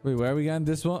 Wait, where are we going?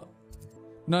 This one?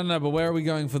 No, but where are we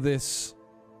going for this?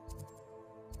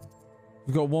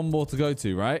 We've got one more to go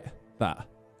to, right? That.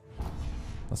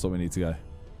 That's what we need to go.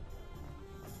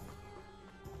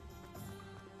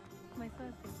 My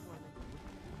first employment.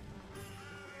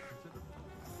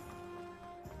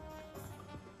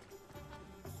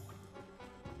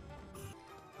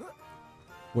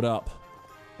 What up?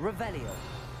 Revelio.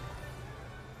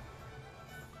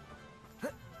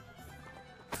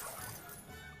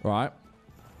 Right.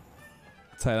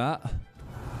 Take that.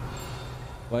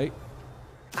 Wait.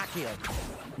 Accio.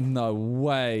 No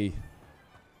way.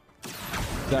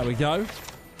 There we go.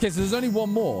 Okay, so there's only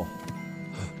one more.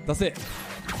 That's it.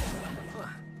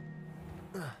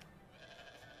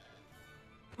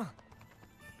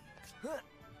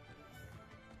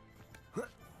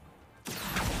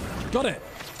 Got it.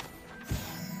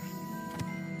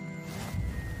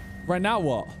 Right now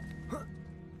what?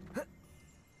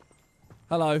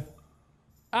 Hello.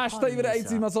 Ash, David at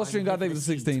 18 months, Austrian guy, David at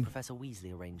 16. Professor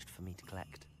Weasley arranged for me to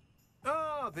collect.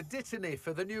 Oh, the Dittany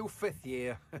for the new 5th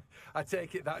year. I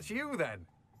take it that's you then.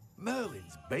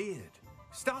 Merlin's beard.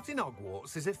 Starting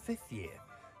Hogwarts as a 5th year.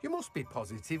 You must be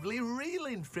positively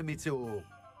reeling from it all.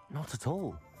 Not at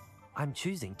all. I'm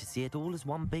choosing to see it all as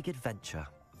one big adventure.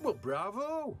 Well,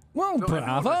 bravo. Well, Not everyone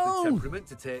has bravo. the temperament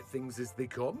to take things as they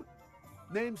come.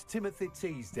 Name's Timothy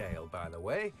Teasdale, by the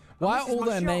way. Why And are this is all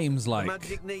my their shop, names the like...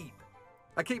 Magic Neep.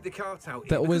 I keep the cart out.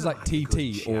 They're here always because like I like a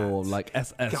good TT or chat. like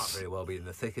Can't SS. very well be in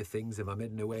the thick of things if I'm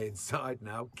hidden away inside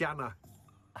now, can I?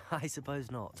 I suppose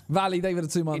not. Valley, David at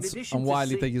 2 In months. addition And to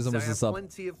Wiley, thank you so seeds, much I for the have sub.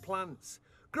 plenty of plants.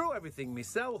 Grow everything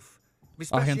myself.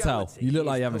 I can tell. You look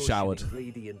like you haven't showered.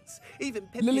 Even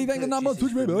Lily, thank you so much.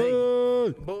 purchases from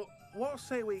me. But what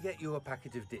say we get you a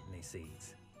packet of Dittany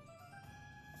seeds?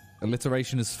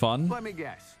 Alliteration is fun. Let me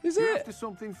guess. Is You're it? after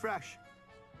something fresh.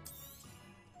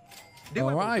 Do All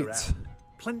have a look right. around.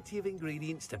 Plenty of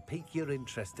ingredients to pique your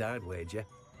interest, I'd wager.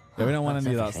 Yeah, we don't want That's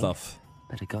any of that everything. stuff.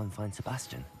 Better go and find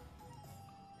Sebastian.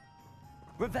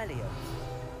 Revelio.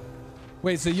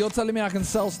 Wait, so you're telling me I can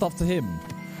sell stuff to him?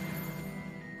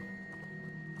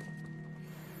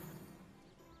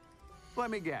 Let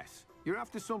me guess. You're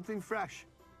after something fresh.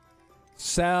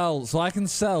 Sell. So I can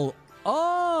sell.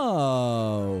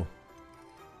 Oh.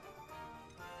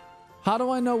 How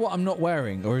do I know what I'm not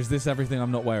wearing? Or is this everything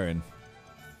I'm not wearing?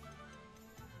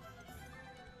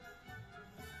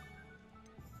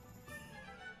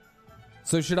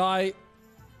 So should I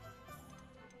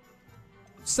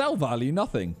sell value?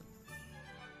 Nothing.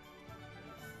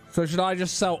 So should I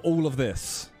just sell all of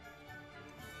this?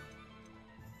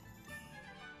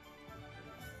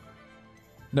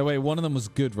 No, wait. One of them was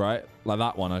good, right? Like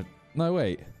that one. No,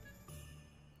 wait.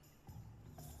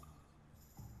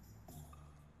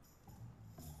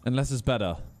 Unless it's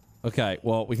better. Okay,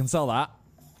 well, we can sell that.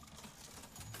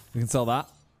 We can sell that.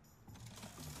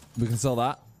 We can sell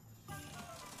that.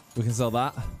 We can sell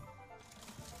that.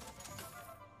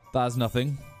 That has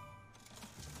nothing.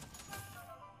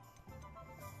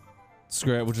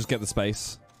 Screw it, we'll just get the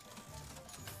space.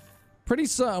 Pretty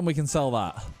certain we can sell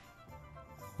that.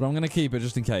 But I'm going to keep it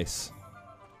just in case.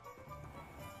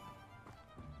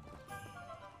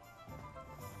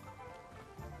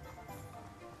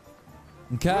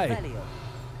 Okay. Revelio.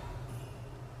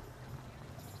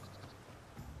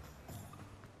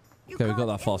 Okay, we got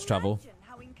that fast travel.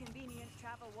 How inconvenient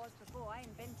travel was before I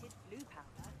invented blue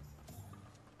powder.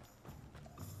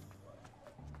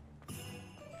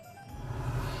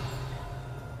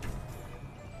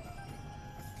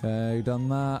 Okay, done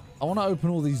that. I want to open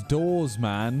all these doors,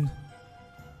 man.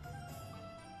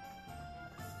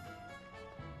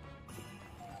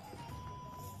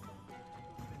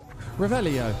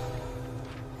 Revelio.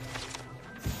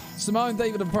 Simone,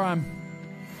 David, and Prime.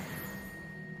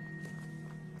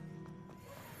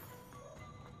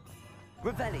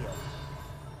 Revelio.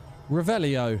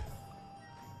 Revelio.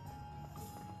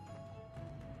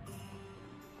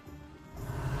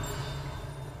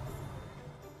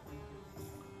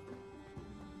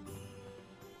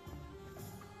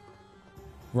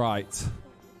 Right.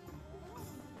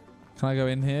 Can I go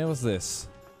in here? What's this?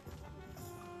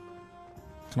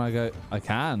 Can I go? I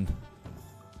can.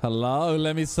 Hello,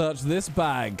 let me search this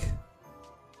bag.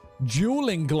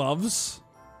 Dueling gloves.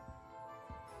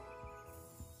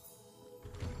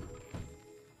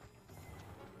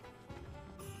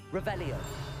 Revelio.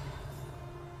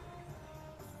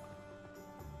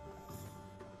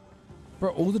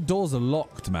 Bro, all the doors are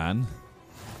locked, man.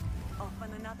 Off on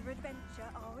another adventure,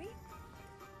 are we?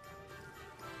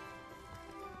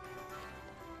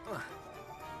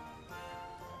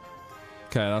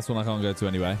 Okay, that's one I can't go to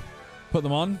anyway. Put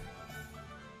them on.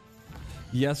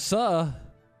 Yes, sir.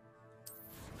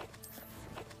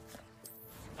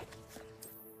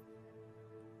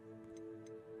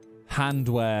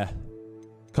 Handwear.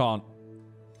 Can't.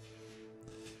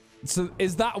 So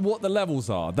is that what the levels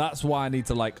are? That's why I need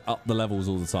to like up the levels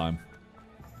all the time.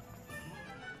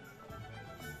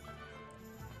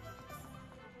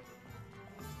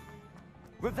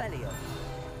 Revelio.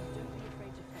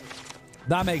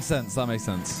 That makes sense. That makes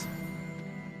sense.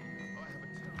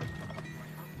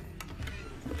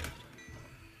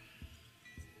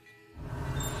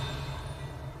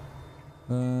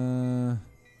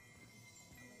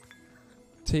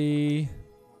 Tea.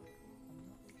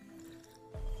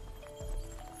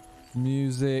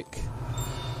 Music.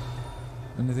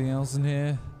 Anything else in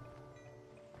here?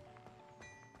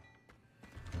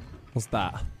 What's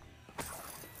that?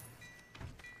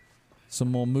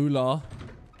 Some more moolah.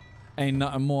 Ain't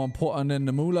nothing more important than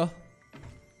the moolah.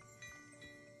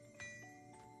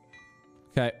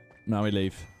 Okay, now we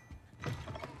leave.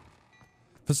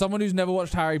 For someone who's never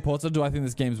watched Harry Potter, do I think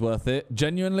this game's worth it?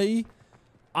 Genuinely,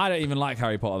 I don't even like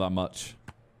Harry Potter that much.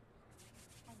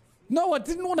 No, I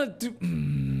didn't want to do...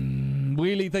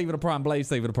 Wheelie, thank you for the prime. Blaze,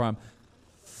 thank you for the prime.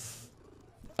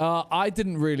 I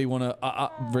didn't really want to...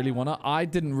 I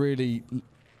didn't really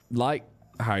like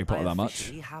Harry Potter that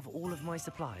much. I have all of my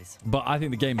supplies. But I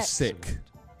think the game's Excellent. sick.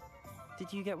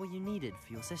 Did you get what you needed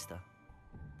for your sister?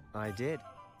 I did.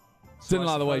 So Didn't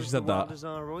like the way she said that.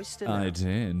 I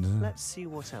did. Let's see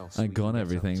what else. I got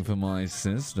everything for my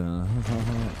sister.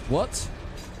 What?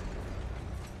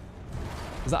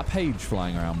 Is that a page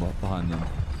flying around behind them?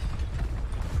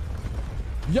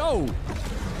 Yo!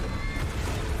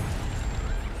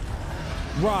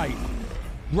 Right.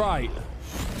 Right.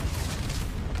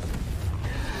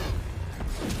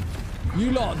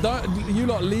 You lot, don't... You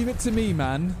lot, leave it to me,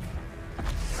 man.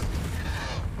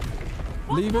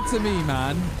 Leave it to me,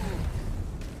 man.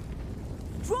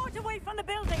 Draw it away from the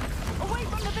building! Away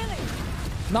from the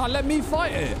village! Nah, let me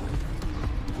fight it.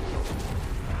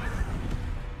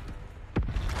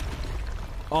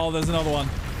 Oh, there's another one.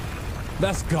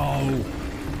 Let's go.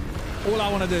 All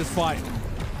I want to do is fight.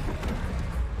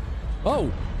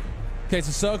 Oh. Okay,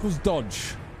 so circles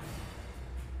dodge.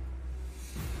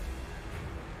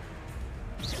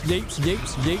 Yeeps,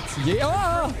 yeeps, yeeps, yeeps.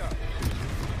 Ah!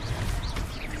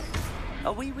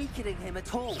 Are we weakening him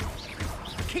at all?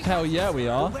 Hell yeah, we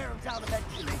are. We'll wear him down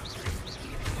eventually.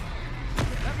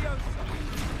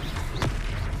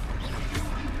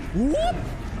 Whoop!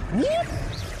 Whoop!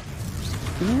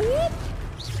 Whoop!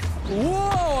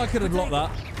 Whoa! I could have blocked that.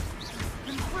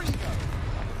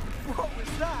 What was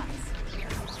that?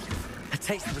 A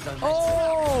taste of his own.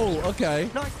 Oh! Okay.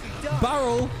 Nicely done.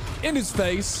 Barrel in his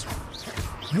face.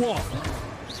 What?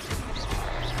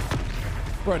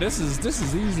 Bro, this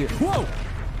is easy. Whoa!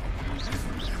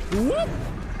 Whoop!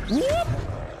 Whoop!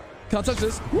 Can't touch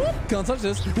this. Whoop! Can't touch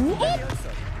this. Whoop!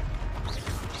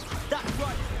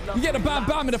 You get a bam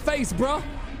bam in the face, bruh.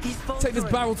 Take this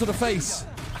barrel to the face.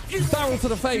 Barrel to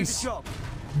the face.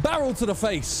 Barrel to the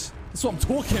face. That's what I'm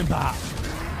talking about.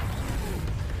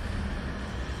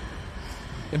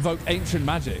 Invoke ancient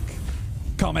magic.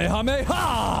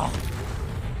 Kamehameha!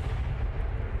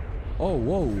 Oh,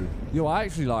 whoa. Yo, I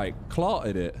actually, like,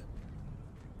 clarted it.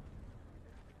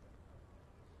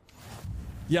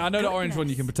 Yeah, I know the orange one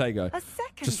you can potato. A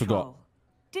second Just forgot. troll.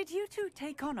 Did you two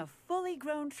take on a fully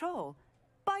grown troll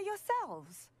by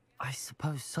yourselves? I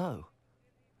suppose so.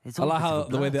 It's I all like a bit how of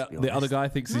a the way blur, to be the other honest. guy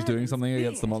thinks he's doing something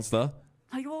against the monster.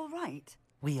 Are you all right?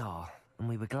 We are, and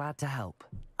we were glad to help.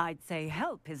 I'd say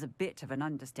help is a bit of an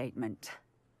understatement.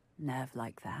 Nerve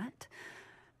like that.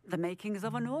 The makings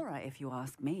of an aura, if you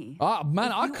ask me. Ah,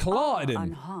 man, If I you clotted are him.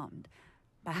 unharmed,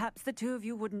 perhaps the two of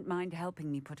you wouldn't mind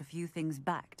helping me put a few things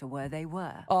back to where they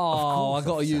were. Oh, I got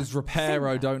to officer. use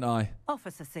Reparo, Singer. don't I? I'm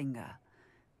Officer Singer.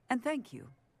 And thank you,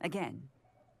 again.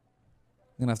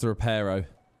 going to have to Reparo.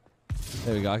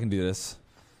 There we go, I can do this.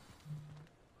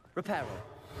 Reparo.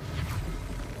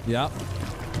 Yep.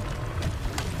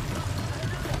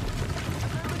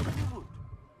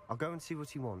 I'll go and see what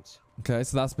he wants. Okay,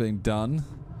 so that's being done.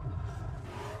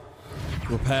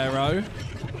 Reparo.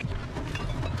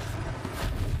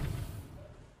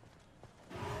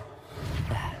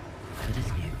 There, good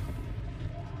as new.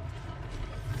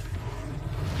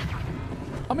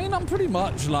 I mean, I'm pretty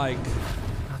much like...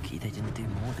 Lucky they didn't do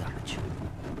more damage.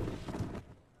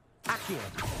 Accio.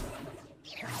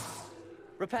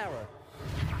 Reparo.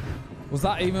 Was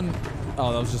that even...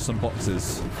 Oh, that was just some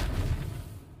boxes.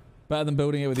 Better than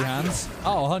building it with your hands?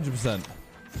 Oh, 100%.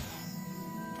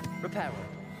 Reparo.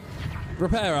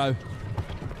 Reparo.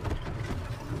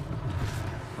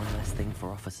 One less thing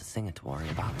for Officer Singer to worry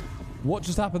about. What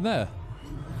just happened there?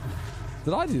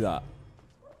 Did I do that?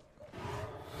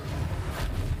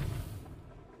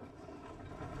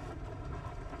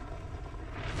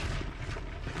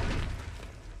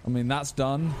 I mean, that's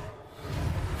done.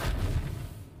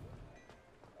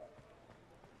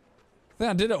 I think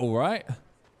I did it all right.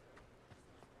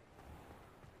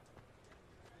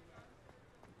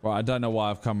 Right, I don't know why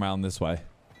I've come around this way.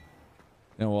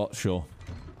 You know what? Sure.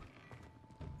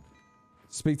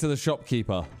 Speak to the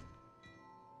shopkeeper.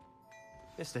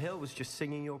 Mr. Hill was just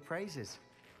singing your praises.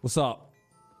 What's up?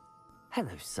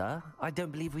 Hello, sir. I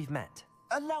don't believe we've met.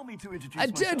 Allow me to introduce I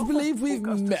myself. don't believe we've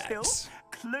Augustus met. Hill,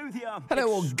 clothier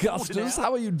Hello, Augustus. extraordinaire.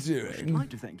 How are you I'd doing? like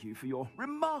to thank you for your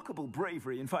remarkable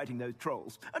bravery in fighting those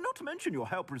trolls, and not to mention your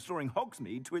help restoring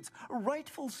Hogsmeade to its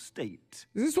rightful state.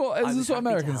 Is this what I was happy to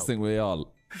Americans help. think we are?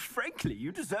 Frankly,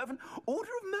 you deserve an Order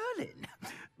of Merlin.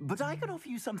 But I can offer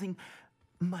you something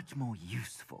much more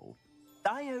useful.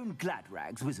 I own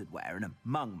Gladrag's wizardware, and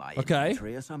among my Okay.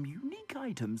 inventory are some unique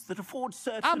items that afford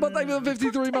certain Ah, but they've been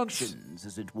 53 months. protections,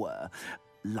 as it were.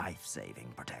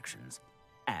 Life-saving protections.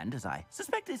 And as I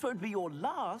suspect this won't be your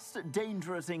last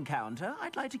dangerous encounter,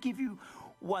 I'd like to give you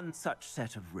one such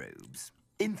set of robes,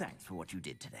 in thanks for what you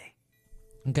did today.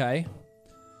 Okay.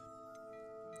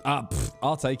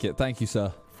 I'll take it. Thank you,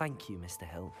 sir. Thank you, Mr.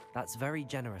 Hill. That's very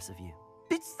generous of you.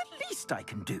 It's the least I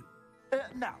can do.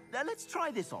 Now, let's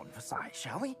try this on for size,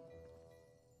 shall we?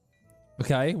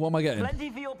 Okay, what am I getting? Plenty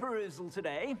for your perusal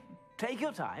today. Take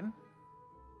your time.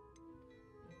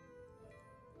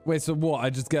 Wait, so what? I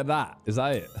just get that? Is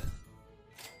that it?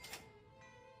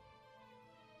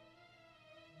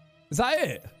 Is that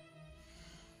it?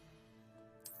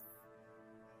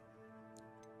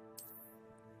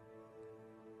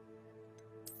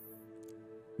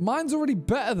 Mine's already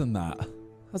better than that.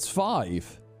 That's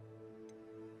 5.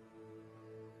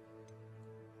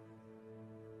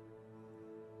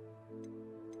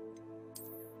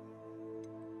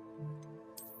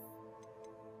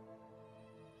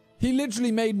 He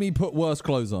literally made me put worse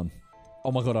clothes on.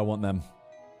 Oh my god, I want them.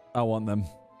 I want them.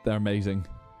 They're amazing.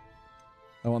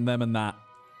 I want them and that.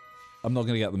 I'm not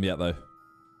going to get them yet, though.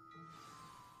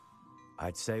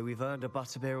 I'd say we've earned a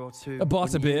butterbeer or two. A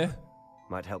butterbeer.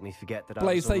 Might help me forget that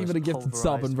Blaze, I thank you was for the gifted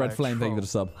sub, and Red Flame, thank you for the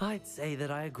sub. I'd say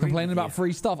that I agree Complaining with about you.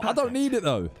 free stuff. I don't need it,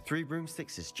 though. 3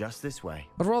 broomsticks is just this way.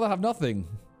 I'd rather have nothing.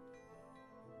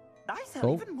 I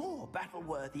sell Oh. even more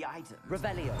battle-worthy items.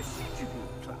 Revelio. Should you be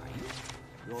inclined,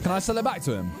 your Can I sell it back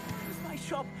to him? use my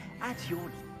shop at your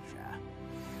leisure.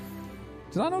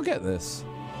 Did I not get this?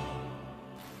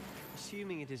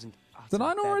 Assuming it isn't. Did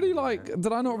I not already, like,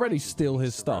 did I not already steal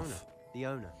his stuff? The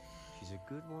owner. She's a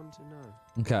good one to know.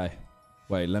 Okay.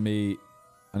 Wait, let me...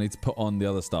 I need to put on the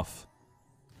other stuff.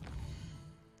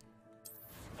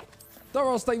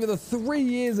 Doros, thank you for the 3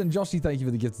 years, and Joshy, thank you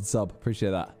for the gifted sub.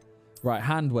 Appreciate that. Right,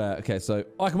 handwear. Okay, so...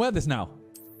 Oh, I can wear this now.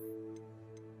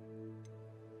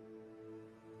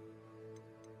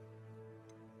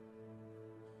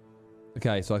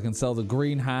 Okay, so I can sell the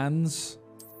green hands.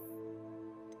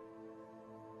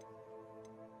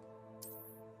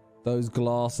 Those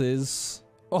glasses.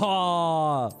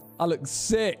 Oh, I look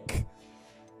sick.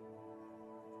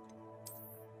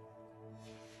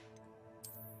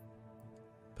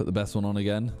 Put the best one on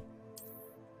again.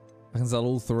 I can sell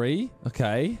all 3.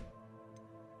 Okay.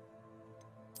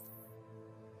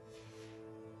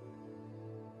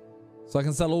 So I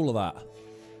can sell all of that.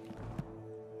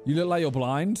 You look like you're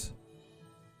blind.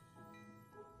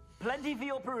 Plenty for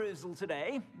your perusal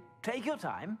today. Take your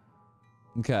time.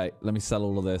 Okay, let me sell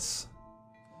all of this.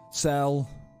 Sell.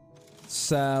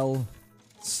 Sell.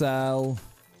 Sell.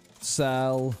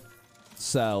 Sell.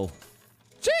 Sell.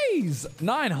 Jeez!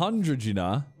 900, you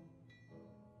know.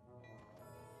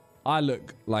 I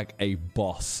look like a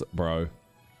boss, bro.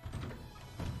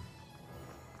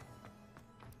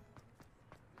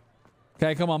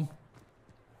 Okay, come on.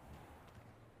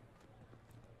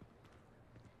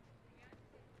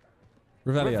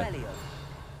 Revelio.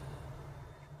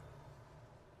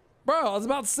 Bro, I was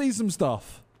about to see some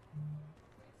stuff.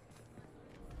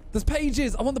 There's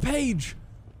pages. I want the page.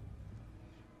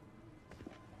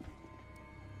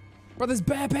 Bro, there's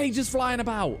bare pages flying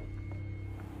about.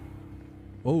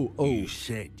 Oh. You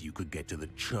said you could get to the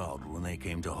child when they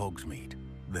came to Hogsmeade.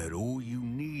 That all you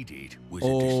needed was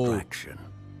a distraction.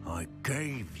 I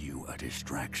gave you a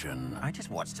distraction. I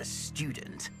just watched a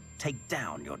student take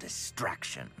down your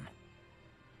distraction.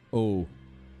 Oh.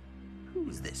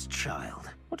 Who's this child?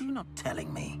 What are you not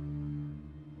telling me?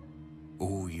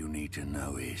 All you need to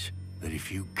know is that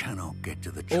if you cannot get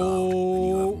to the child, then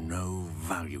you have no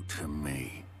value to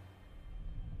me.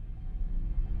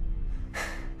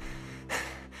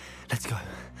 Let's go.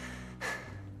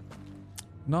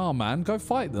 Nah, man. Go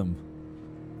fight them.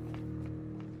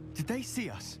 Did they see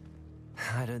us?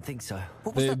 I don't think so.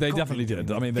 They definitely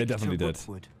did. I mean, they definitely did.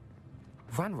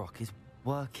 Ranrock is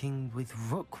working with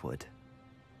Rookwood.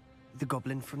 The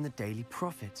goblin from the Daily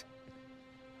Prophet.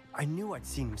 I knew I'd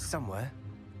seen him somewhere.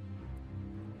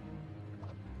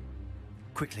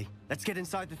 Quickly, let's get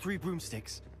inside the 3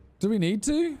 broomsticks. Do we need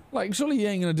to? Like, surely you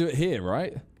ain't gonna do it here,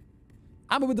 right?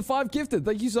 Amber with the 5 gifted.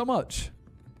 Thank you so much.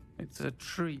 It's a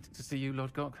treat to see you,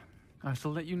 Lodgok. I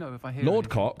shall let you know if I hear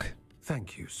Lordcock?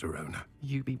 Thank you, Serona.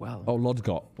 You be well. Oh,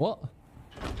 Lodgok. What?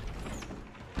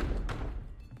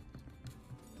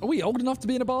 Are we old enough to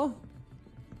be in a bar?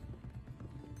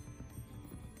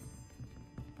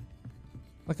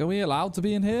 Like, are we allowed to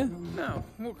be in here? Now,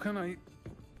 what can I...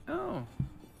 Oh.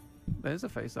 There's a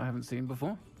face I haven't seen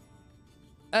before.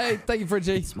 Hey, thank you,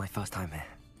 Fridgie. It's my first time here.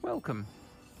 Welcome.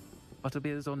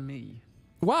 Butterbeer's on me.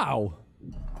 Wow.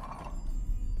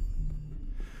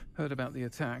 Heard about the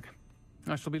attack.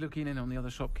 I shall be looking in on the other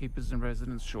shopkeepers and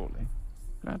residents shortly.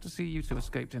 Glad to see you two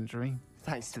escaped injury.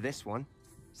 Thanks to this one.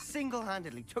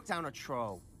 Single-handedly took down a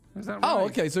troll. Is that right? Oh,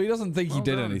 okay, so he doesn't think you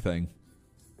did done. anything.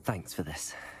 Thanks for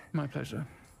this. My pleasure.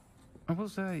 I will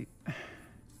say,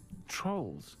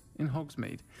 trolls in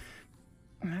Hogsmeade.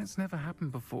 That's never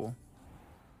happened before.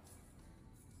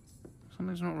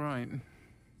 Something's not right.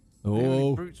 The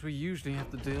only brutes we usually have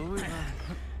to deal with.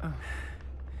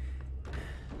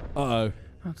 Uh-oh.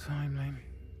 How timely.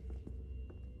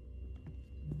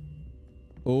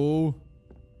 Oh.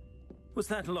 Was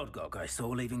that Lodgok I saw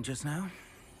leaving just now?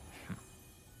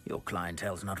 Your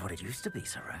clientele's not what it used to be,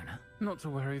 Serona. Not to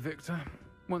worry, Victor.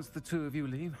 Once the 2 of you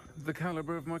leave, the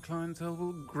caliber of my clientele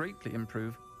will greatly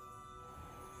improve.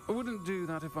 I wouldn't do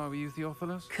that if I were you,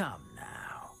 Theophilus. Come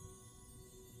now.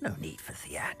 No need for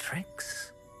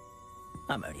theatrics.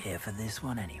 I'm only here for this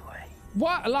one anyway.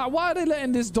 Why are they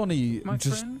letting this Donny My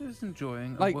just... friend is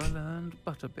enjoying like, a well-earned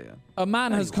butterbeer. A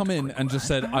man has come in and just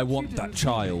said, I want that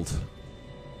child.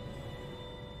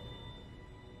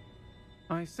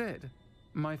 I said,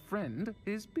 my friend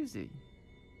is busy.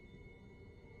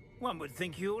 One would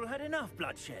think you all had enough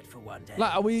bloodshed for one day.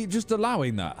 Like, are we just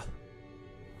allowing that?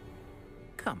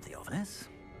 Come, Theophilus.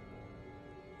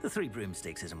 The 3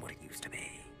 broomsticks isn't what it used to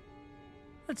be.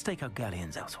 Let's take our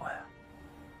galleons elsewhere.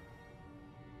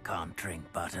 Can't drink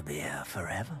butterbeer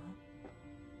forever.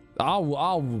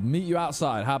 I'll meet you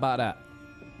outside. How about that?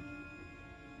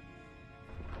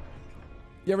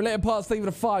 Yeah, related parts, thank you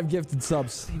for the 5 gifted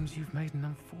subs. Seems you've made an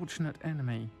unfortunate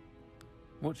enemy.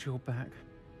 Watch your back.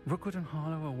 Rookwood and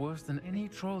Harlow are worse than any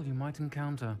troll you might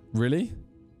encounter. Really?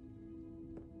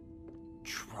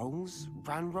 Trolls,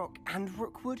 Ranrock, and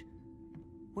Rookwood?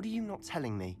 What are you not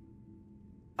telling me?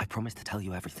 I promise to tell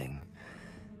you everything.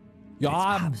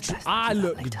 Yeah, I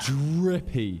look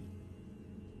drippy.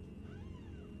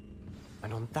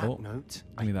 And on that note,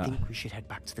 I think we should head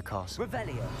back to the castle.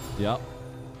 Revelio. Yep.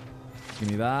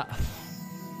 Give me that.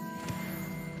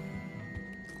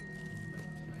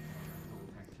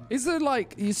 Is there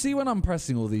like, you see when I'm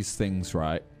pressing all these things,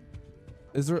 right?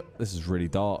 Is there, this is really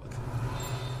dark.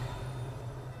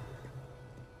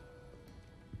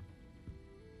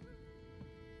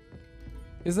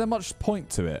 Is there much point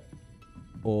to it?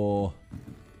 Or...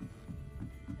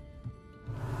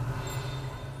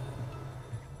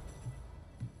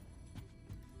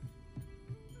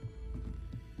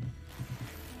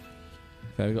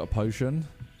 Okay, we got a potion.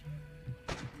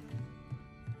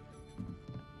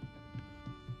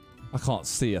 I can't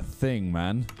see a thing,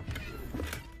 man.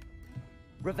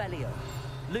 Revelio.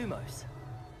 Lumos.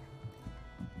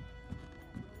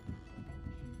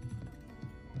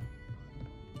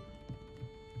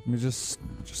 Let me just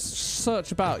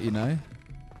search about, you know.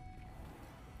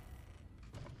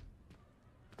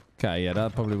 Okay, yeah,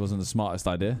 that probably wasn't the smartest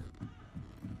idea.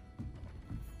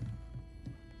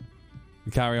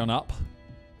 We carry on up.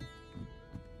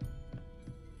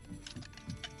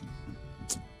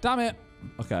 Damn it.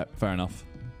 Okay, fair enough.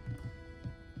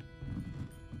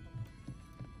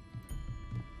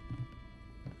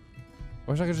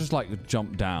 I wish I could just like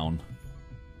jump down.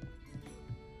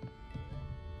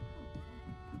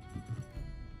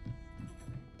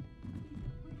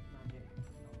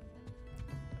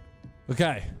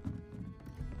 Okay.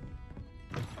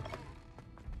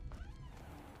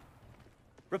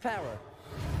 Reparo.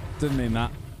 Didn't mean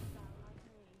that.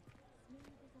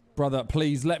 Brother,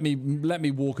 please let me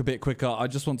walk a bit quicker. I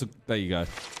just want to... There you go.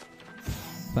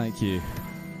 Thank you.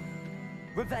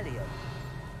 Revelio.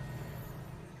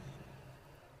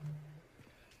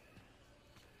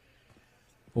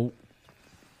 Oh.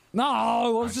 No, I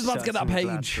was just about to get that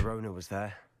page. Sharona was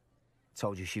there.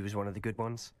 Told you she was one of the good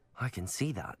ones. I can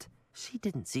see that. She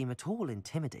didn't seem at all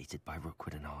intimidated by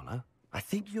Rookwood and Harlow. I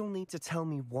think you'll need to tell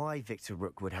me why Victor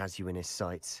Rookwood has you in his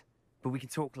sights. But we can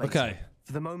talk later. Okay.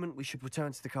 For the moment, we should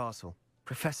return to the castle.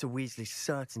 Professor Weasley's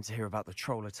certain to hear about the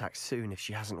troll attack soon if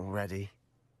she hasn't already.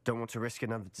 Don't want to risk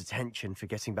another detention for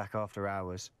getting back after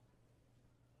hours.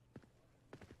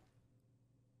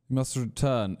 You must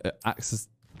return. Access.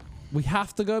 We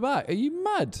have to go back. Are you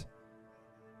mad?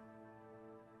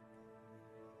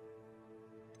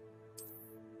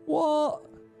 What?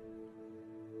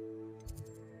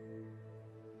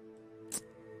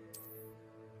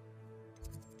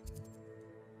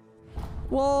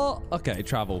 What? Okay,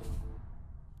 travel.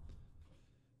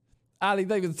 Ali,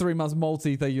 thank you for the 3 months.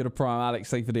 Multi, thank you to Prime. Alex,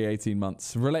 thank you for the 18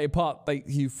 months. Related part, thank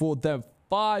you for the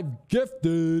 5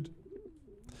 gifted.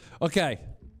 Okay.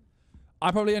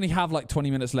 I probably only have like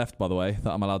 20 minutes left, by the way,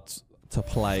 that I'm allowed to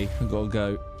play. I've got to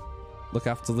go look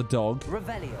after the dog.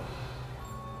 Revelio.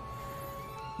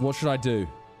 What should I do?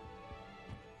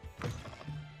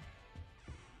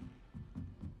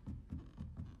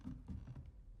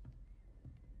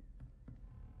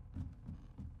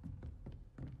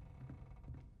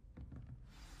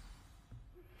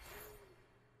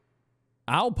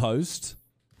 Outpost?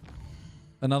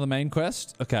 Another main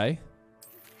quest? Okay.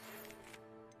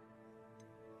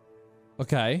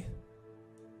 Okay.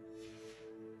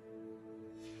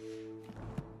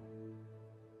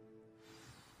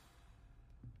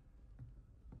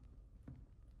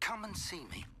 Come and see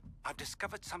me. I've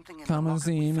discovered something in Come the and locket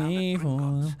see we found me at for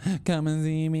Gringotts. come and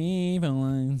see me for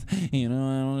once. You know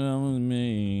I don't go with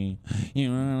me. You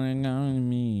know I don't go with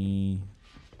me.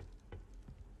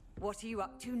 What are you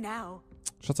up to now?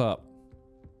 Shut up.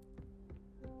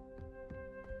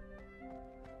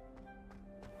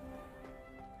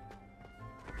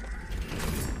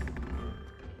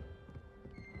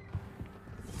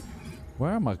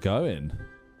 Where am I going?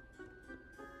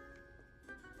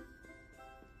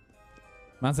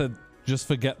 Man said, just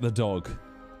forget the dog.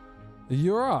 Are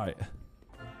you alright?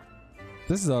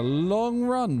 This is a long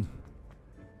run.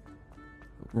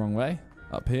 Wrong way.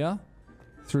 Up here.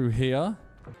 Through here.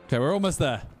 Okay, we're almost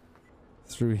there.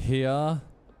 Through here.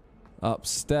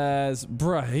 Upstairs.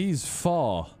 Bruh, he's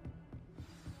far.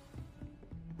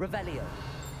 Revelio.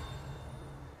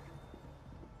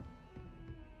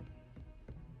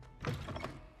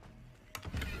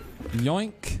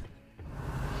 Yoink.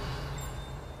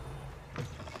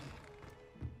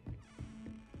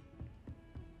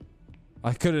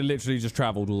 I could have literally just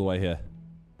traveled all the way here.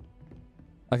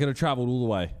 I could have traveled all the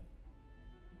way.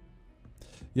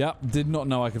 Yep, did not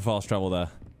know I could fast travel there.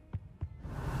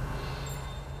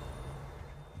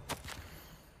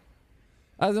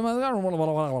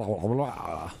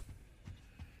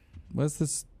 Where's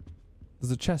this?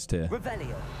 There's a chest here.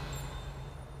 Revelio.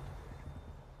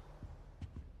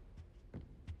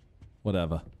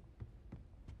 Whatever.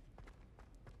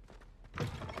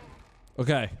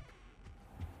 Okay.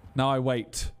 Now I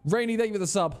wait. Rainy, thank you for the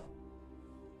sub.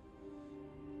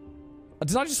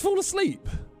 Did I just fall asleep?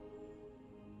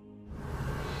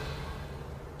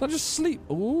 Did I just sleep?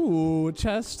 Ooh, a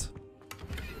chest.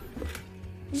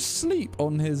 Just sleep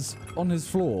on his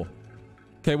floor.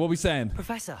 Okay, what are we saying?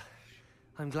 Professor,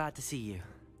 I'm glad to see you.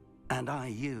 And I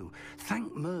you.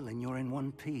 Thank Merlin you're in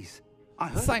one piece. I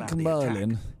heard Thank about the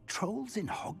Merlin. attack. Trolls in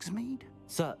Hogsmeade?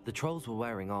 Sir, the trolls were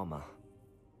wearing armor.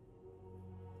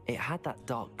 It had that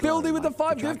dark Building glow with the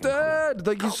like 5 dragon gifted.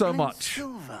 Thank you so Goblin much.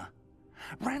 Silver.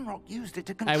 Ranrock used it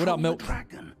to Hey, what control up, Milk? the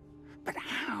dragon. But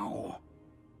how?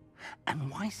 And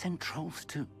why send trolls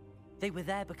to... They were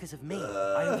there because of me.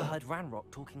 I overheard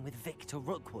Ranrock talking with Victor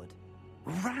Rookwood.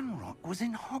 Ranrock was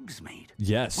in Hogsmeade?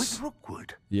 Yes. With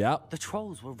Rookwood? Yeah. The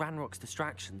trolls were Ranrock's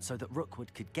distraction so that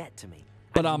Rookwood could get to me.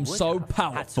 But And he I'm would so have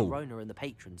powerful. Had Serona and the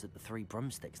patrons at the Three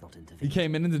Broomsticks not He intervened.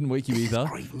 came in and didn't wake you either.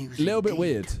 Grave news A little bit indeed.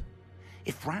 weird.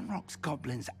 If Ranrock's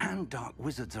goblins and dark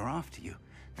wizards are after you,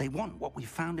 they want what we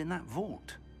found in that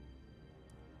vault.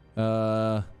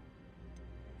 Ranrock,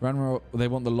 they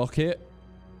want the locket.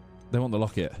 They want the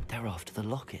locket. They're after the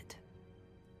locket.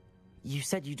 You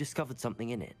said you discovered something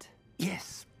in it.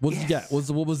 Yes. What did you get?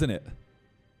 What was in it?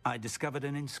 I discovered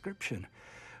an inscription.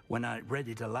 When I read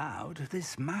it aloud,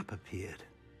 this map appeared.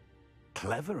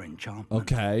 Clever enchantment.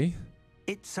 Okay.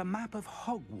 It's a map of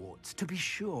Hogwarts, to be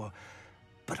sure,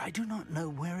 but I do not know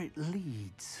where it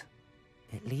leads.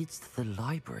 It leads to the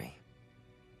library.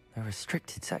 A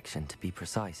restricted section, to be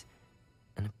precise,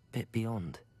 and a bit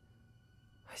beyond.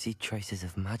 I see traces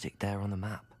of magic there on the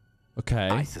map. Okay.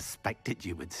 I suspected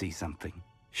you would see something.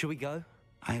 Shall we go?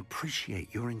 I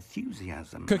appreciate your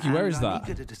enthusiasm. Cookie, where and is I'm that?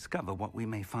 eager to discover what we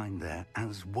may find there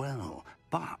as well.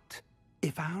 But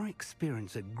if our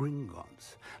experience at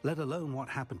Gringotts, let alone what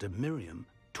happened to Miriam,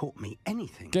 taught me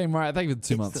anything, Game right. Thank you for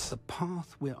 2 it's months. that the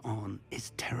path we're on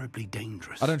is terribly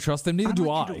dangerous. I don't trust him. Neither I'd do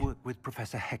like I. you to work with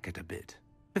Professor Hecat a bit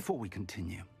before we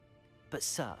continue. But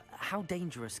sir, how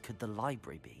dangerous could the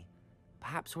library be?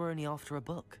 Perhaps we're only after a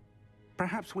book.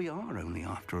 Perhaps we are only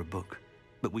after a book,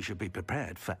 but we should be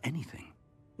prepared for anything.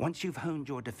 Once you've honed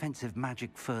your defensive magic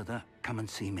further, come and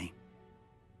see me.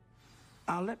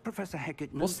 I'll let Professor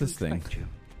Hecat know What's to this thing? expect you.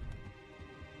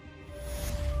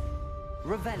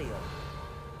 Revelio.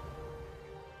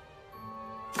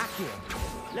 Accio.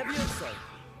 Levioso.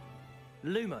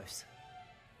 Lumos.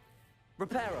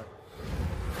 Reparo.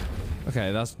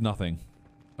 Okay, that's nothing.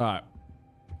 All right.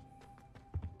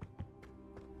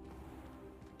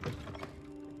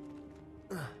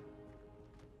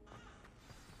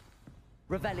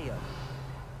 Revelio.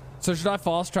 So should I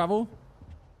fast travel?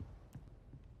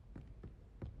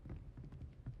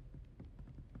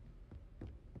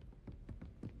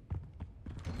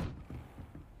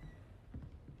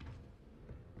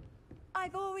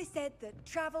 I've always said that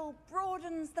travel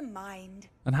broadens the mind.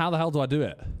 And how the hell do I do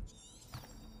it?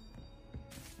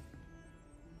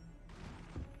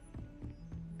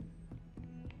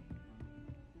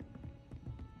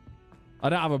 I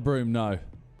don't have a broom, no.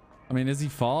 I mean, is he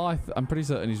far? I'm pretty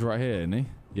certain he's right here, isn't he?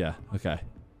 Yeah, okay.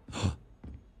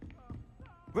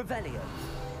 Revelio.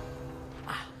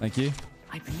 Thank you.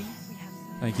 I believe we have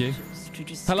Thank you. to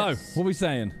discuss. Hello, what are we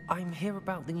saying? I'm here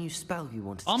about the new spell you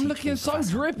wanted to I'm teach looking me, so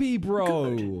Professor. drippy,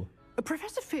 bro. Good.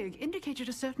 Professor Fig indicated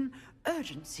a certain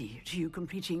urgency to you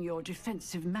completing your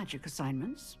defensive magic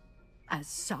assignments. As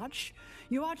such,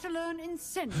 you are to learn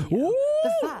Incendio,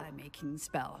 the fire-making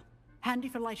spell. Handy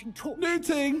for lighting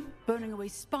torches, burning away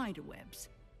spider webs,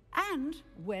 and,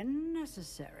 when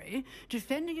necessary,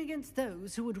 defending against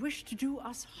those who would wish to do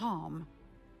us harm.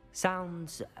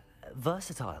 Sounds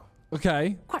versatile.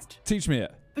 Okay. Quite. Teach me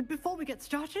it. But before we get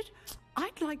started,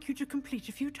 I'd like you to complete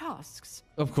a few tasks.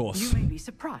 Of course. You may be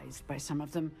surprised by some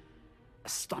of them.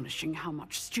 Astonishing how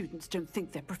much students don't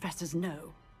think their professors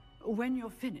know. When you're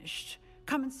finished,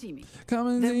 come and see me. Come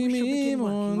and Then see we shall me begin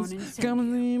working on once. Incendio. Come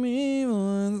and see me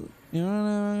once. You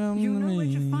know where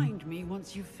to find me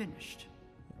once you've finished.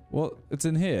 What? It's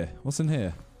in here. What's in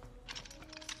here?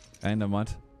 Hey, never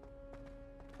mind.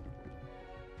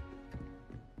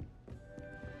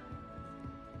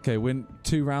 Okay, win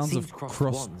 2 rounds Seems of crossed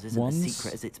cross wands isn't as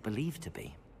secret as it's believed to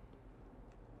be.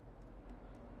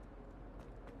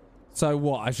 So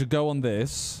what? I should go on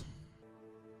this.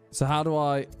 So how do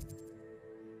I...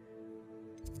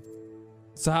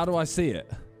 So how do I see it?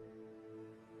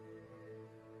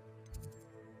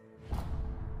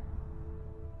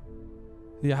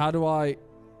 Yeah, how do I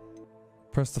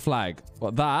press the flag?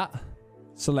 What, that?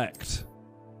 Select.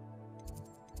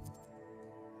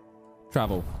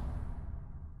 Travel.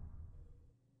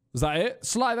 Was that it?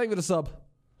 Sly, thank you for the sub.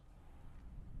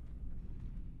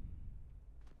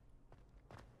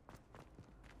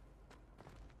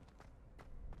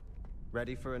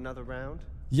 Ready for another round?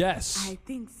 Yes. I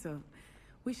think so.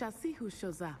 We shall see who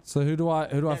shows up. So who do I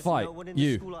There's fight? no one in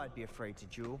You. the school I'd be afraid to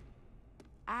duel.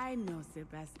 I know,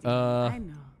 Sebastian. I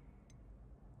know.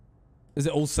 Is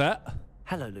it all set?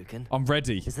 Hello, Lucan. I'm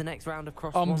ready. Is the next round of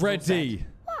cross I'm wands all ready. set?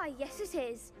 Why, yes it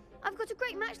is. I've got a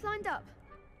great match lined up.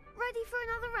 Ready for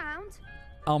another round?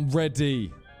 I'm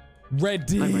ready.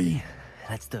 Ready. I'm ready.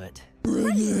 Let's do it.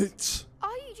 Bring it. Are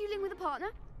you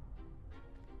partner.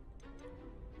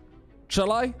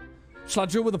 Shall I? Shall I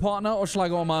duel with a partner or shall I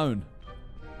go on my own?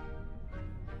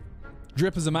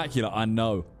 Drip is immaculate, I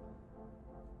know.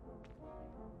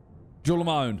 Duel on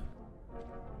my own.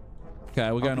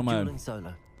 Okay, we're going on my own.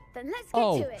 Solo. Then let's get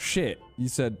to it. Oh, shit. You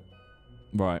said...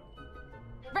 Right.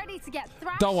 Ready to get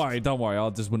thrashed? Don't worry.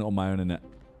 I'll just win it on my own, innit?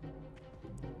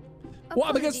 What?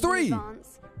 I'm against 3?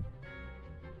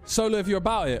 Solo if you're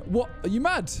about it. What? Are you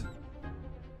mad?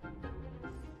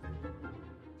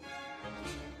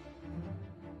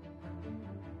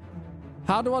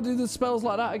 How do I do the spells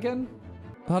like that again?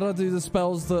 How do I do the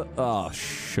spells that... Oh,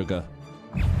 sugar.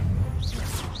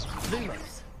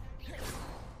 Lumos.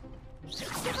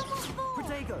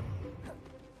 Protego.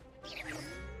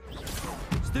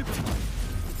 Stupid.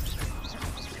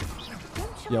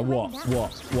 Yeah, what?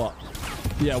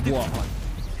 Yeah, what?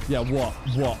 Yeah, what?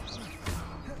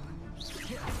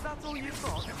 That's all you've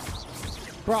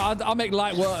got. Bro, I'll make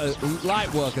light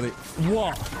work of it.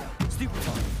 What? Stupid.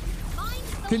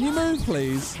 Can you move,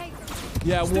 please?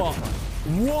 Yeah, what?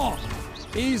 What?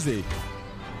 Easy.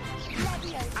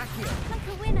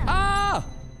 Ah!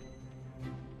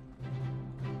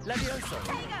 Levioso.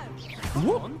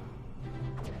 Whoop.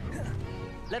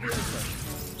 Levioso.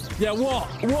 Yeah, what?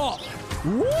 Whoop.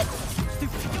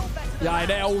 Yeah,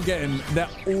 they're all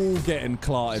getting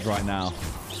clarted right now.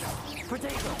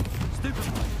 Protego.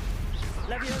 Stupid.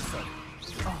 Levioso.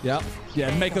 Yep.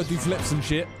 Yeah, make her do flips and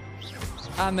shit.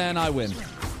 And then I win.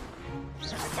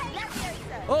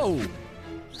 Oh!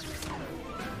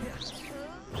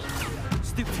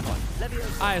 Stupid one.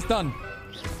 Levioso. Ah, it's done.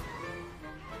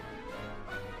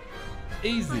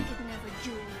 Easy.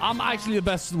 I'm actually the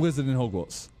best wizard in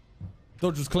Hogwarts.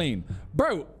 Dodge was clean.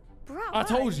 Bro, I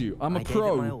told you, I'm a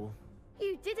pro.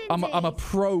 You didn't. I'm a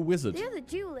pro wizard. The other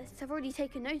duelists have already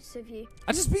taken notice of you.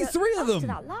 I just beat 3 of them. After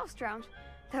that last round,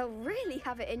 they'll really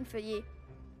have it in for you.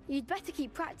 You'd better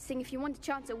keep practicing if you want a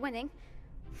chance at winning.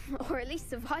 Or at least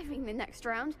surviving the next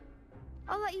round.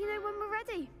 I'll let you know when we're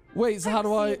ready. Wait, so how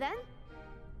do I... Then.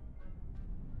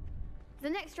 The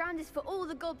next round is for all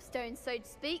the gobstones, so to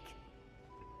speak.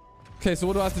 Okay, so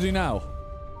what do I have to do now?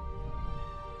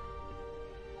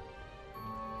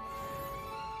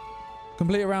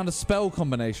 Complete a round of spell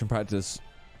combination practice.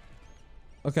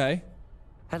 Okay.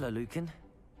 Hello, Lucan.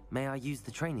 May I use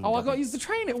the training? Oh, I got to use the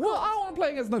training. What? I don't want to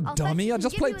play against no dummy. I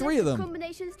just played 3 of them.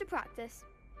 Combinations to practice.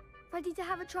 Ready to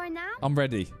have a try now? I'm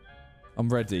ready.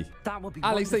 That would be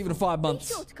Alex, even 5 months.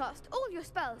 Be sure to cast all your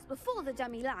spells before the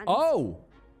dummy lands. Oh.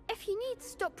 If you need to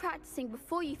stop practicing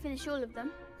before you finish all of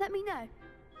them, let me know.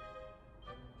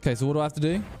 Okay, so what do I have to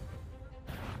do?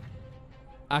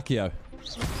 Accio.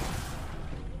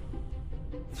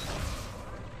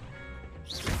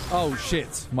 Oh,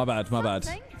 shit. My bad.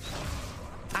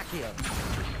 Accio.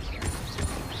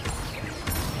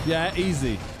 Yeah,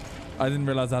 easy. I didn't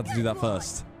realize I had to do that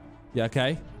first. Yeah,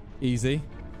 okay. Easy.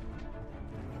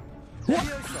 What?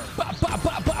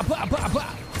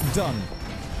 Done.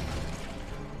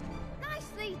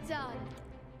 Nicely done.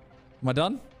 Am I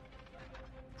done?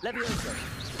 Levioso.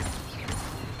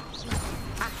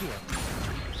 Accio.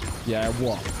 Yeah,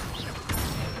 what?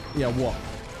 Yeah, what?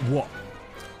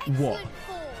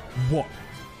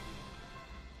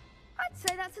 I'd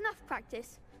say that's enough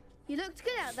practice. You looked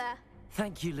good out there.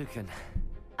 Thank you, Lucan.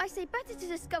 I say better to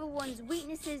discover one's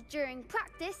weaknesses during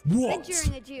practice What? than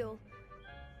during a duel.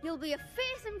 You'll be a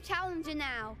fearsome challenger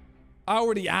now. I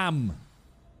already am.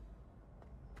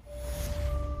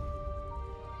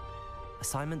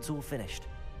 Assignment's all finished.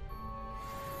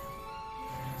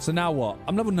 So now what?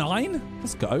 I'm level 9?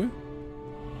 Let's go.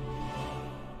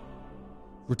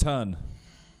 Return.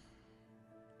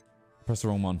 Press the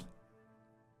wrong one.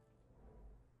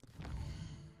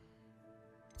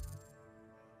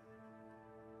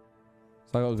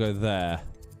 So I gotta go there.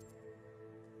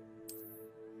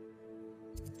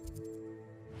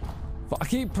 But I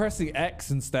keep pressing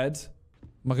X instead.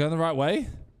 Am I going the right way?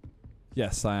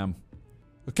 Yes, I am.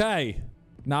 Okay.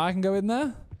 Now I can go in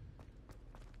there?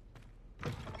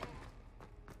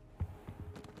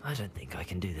 I don't think I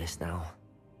can do this now.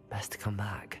 Best to come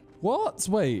back. What?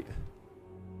 Wait.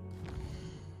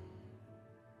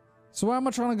 So where am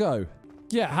I trying to go?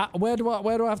 Yeah, where do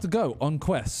I have to go? On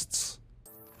quests.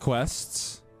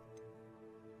 Quests.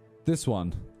 This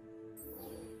one.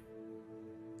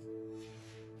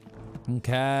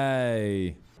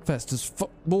 Okay. Festus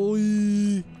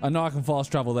boy. I know I can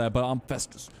fast travel there, but I'm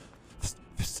Festus.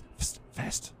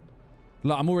 Fest.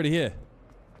 Look, I'm already here.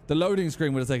 The loading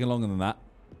screen would have taken longer than that.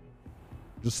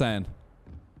 Just saying.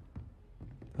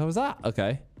 How was that?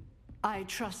 Okay. I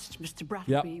trust Mr.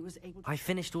 Brattleby was able to... I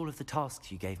finished all of the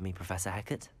tasks you gave me, Professor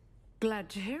Hecat. Glad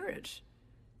to hear it.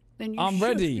 Then you I'm should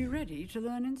ready. be ready to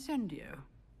learn Incendio.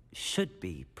 Should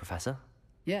be, Professor.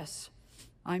 Yes.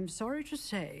 I'm sorry to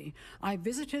say, I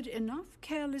visited enough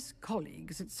careless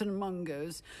colleagues at St.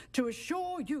 Mungo's to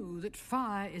assure you that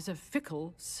fire is a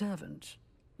fickle servant.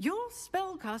 Your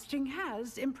spellcasting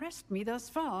has impressed me thus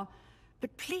far,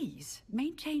 but please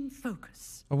maintain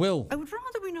focus. I will. I would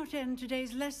rather we not end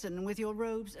today's lesson with your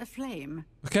robes aflame.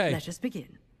 Okay. Let us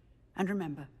begin. And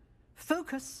remember,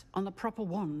 focus on the proper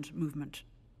wand movement.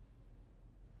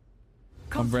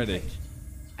 I'm ready. Concentrate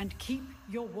and keep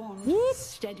your wand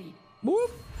steady.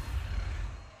 Whoop.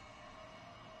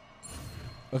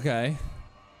 Okay.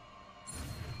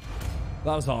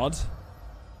 That was hard.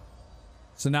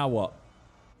 So now what?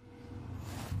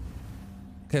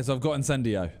 Okay, so I've got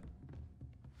Incendio.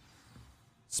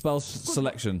 Spell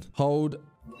selection. Hold.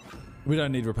 We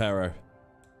don't need Reparo.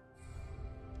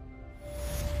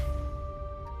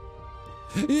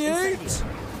 Yeet!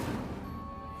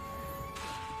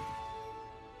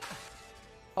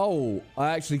 Oh, I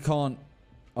actually can't.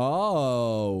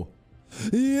 Oh.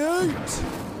 Yeet!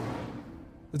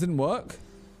 It didn't work.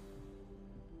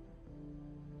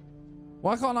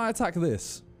 Why can't I attack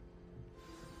this?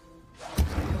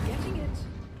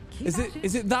 Is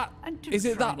it that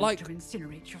like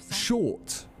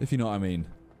short, if you know what I mean?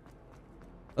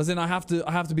 As in I have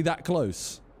to be that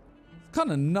close. It's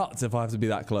kind of nuts if I have to be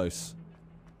that close.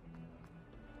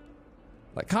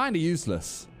 Like kind of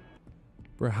useless.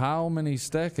 Bro, how many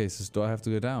staircases do I have to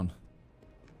go down?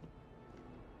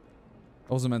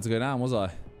 I wasn't meant to go down, was I? I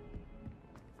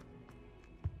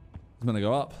was meant to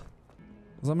go up.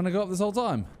 Was I meant to go up this whole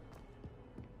time?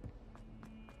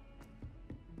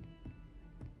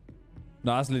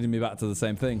 No, that's leading me back to the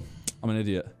same thing. I'm an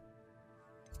idiot.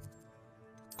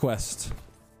 Quest.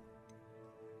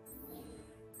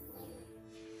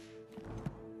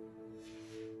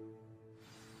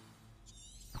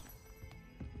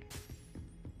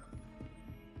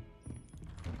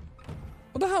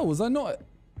 What the hell? Was I not...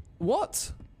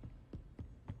 What?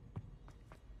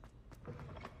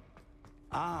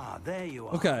 Ah, there you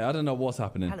are. Okay, I don't know what's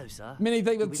happening. Hello, sir. Mini,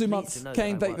 thank you You'll for be 2 pleased months. to know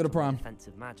Kane, that I thank you for the worked on prime.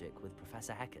 Defensive magic with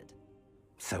Professor Heckard.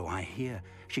 So I hear.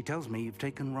 She tells me you've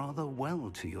taken rather well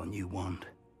to your new wand.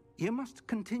 You must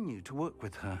continue to work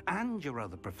with her and your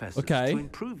other professors to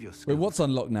improve your skills. Wait, what's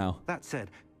unlocked now? That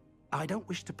said, I don't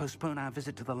wish to postpone our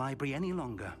visit to the library any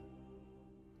longer.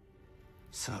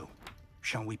 So,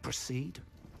 shall we proceed?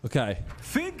 Okay.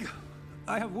 Fig,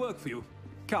 I have work for you.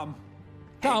 Come.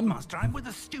 Headmaster, I'm with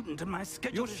a student and my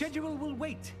schedule Your schedule will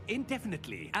wait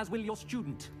indefinitely, as will your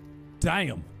student.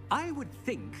 Damn. I would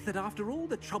think that after all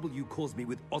the trouble you caused me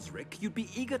with Osric, you'd be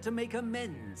eager to make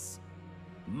amends.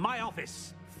 My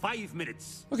office, 5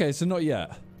 minutes. Okay, so not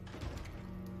yet.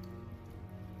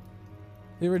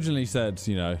 He originally said,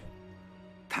 you know.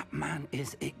 That man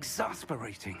is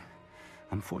exasperating.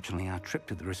 Unfortunately, our trip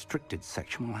to the restricted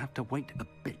section will have to wait a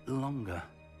bit longer.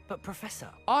 But Professor,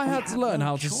 I had to learn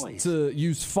how to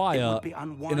use fire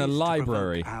in a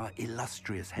library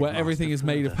where everything is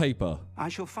made of paper. I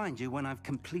shall find you when I've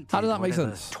completed How does that make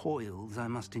whatever sense? toils I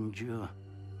must endure.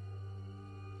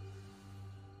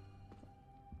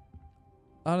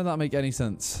 How did that make any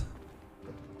sense?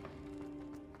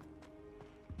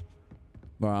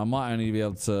 Well, I might only be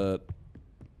able to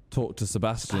talk to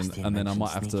Sebastian and then I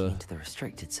might have to... into the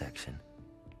restricted section.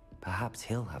 Perhaps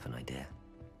he'll have an idea.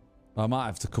 I might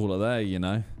have to call it there, you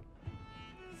know.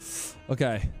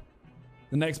 Okay.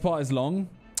 The next part is long.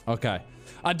 Okay.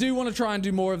 I do want to try and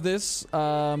do more of this.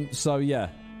 So yeah.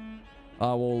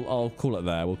 I'll call it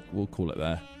there. We'll call it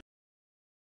there.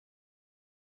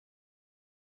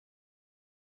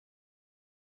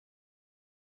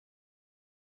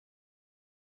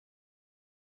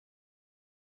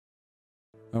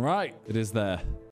 All right. It is there.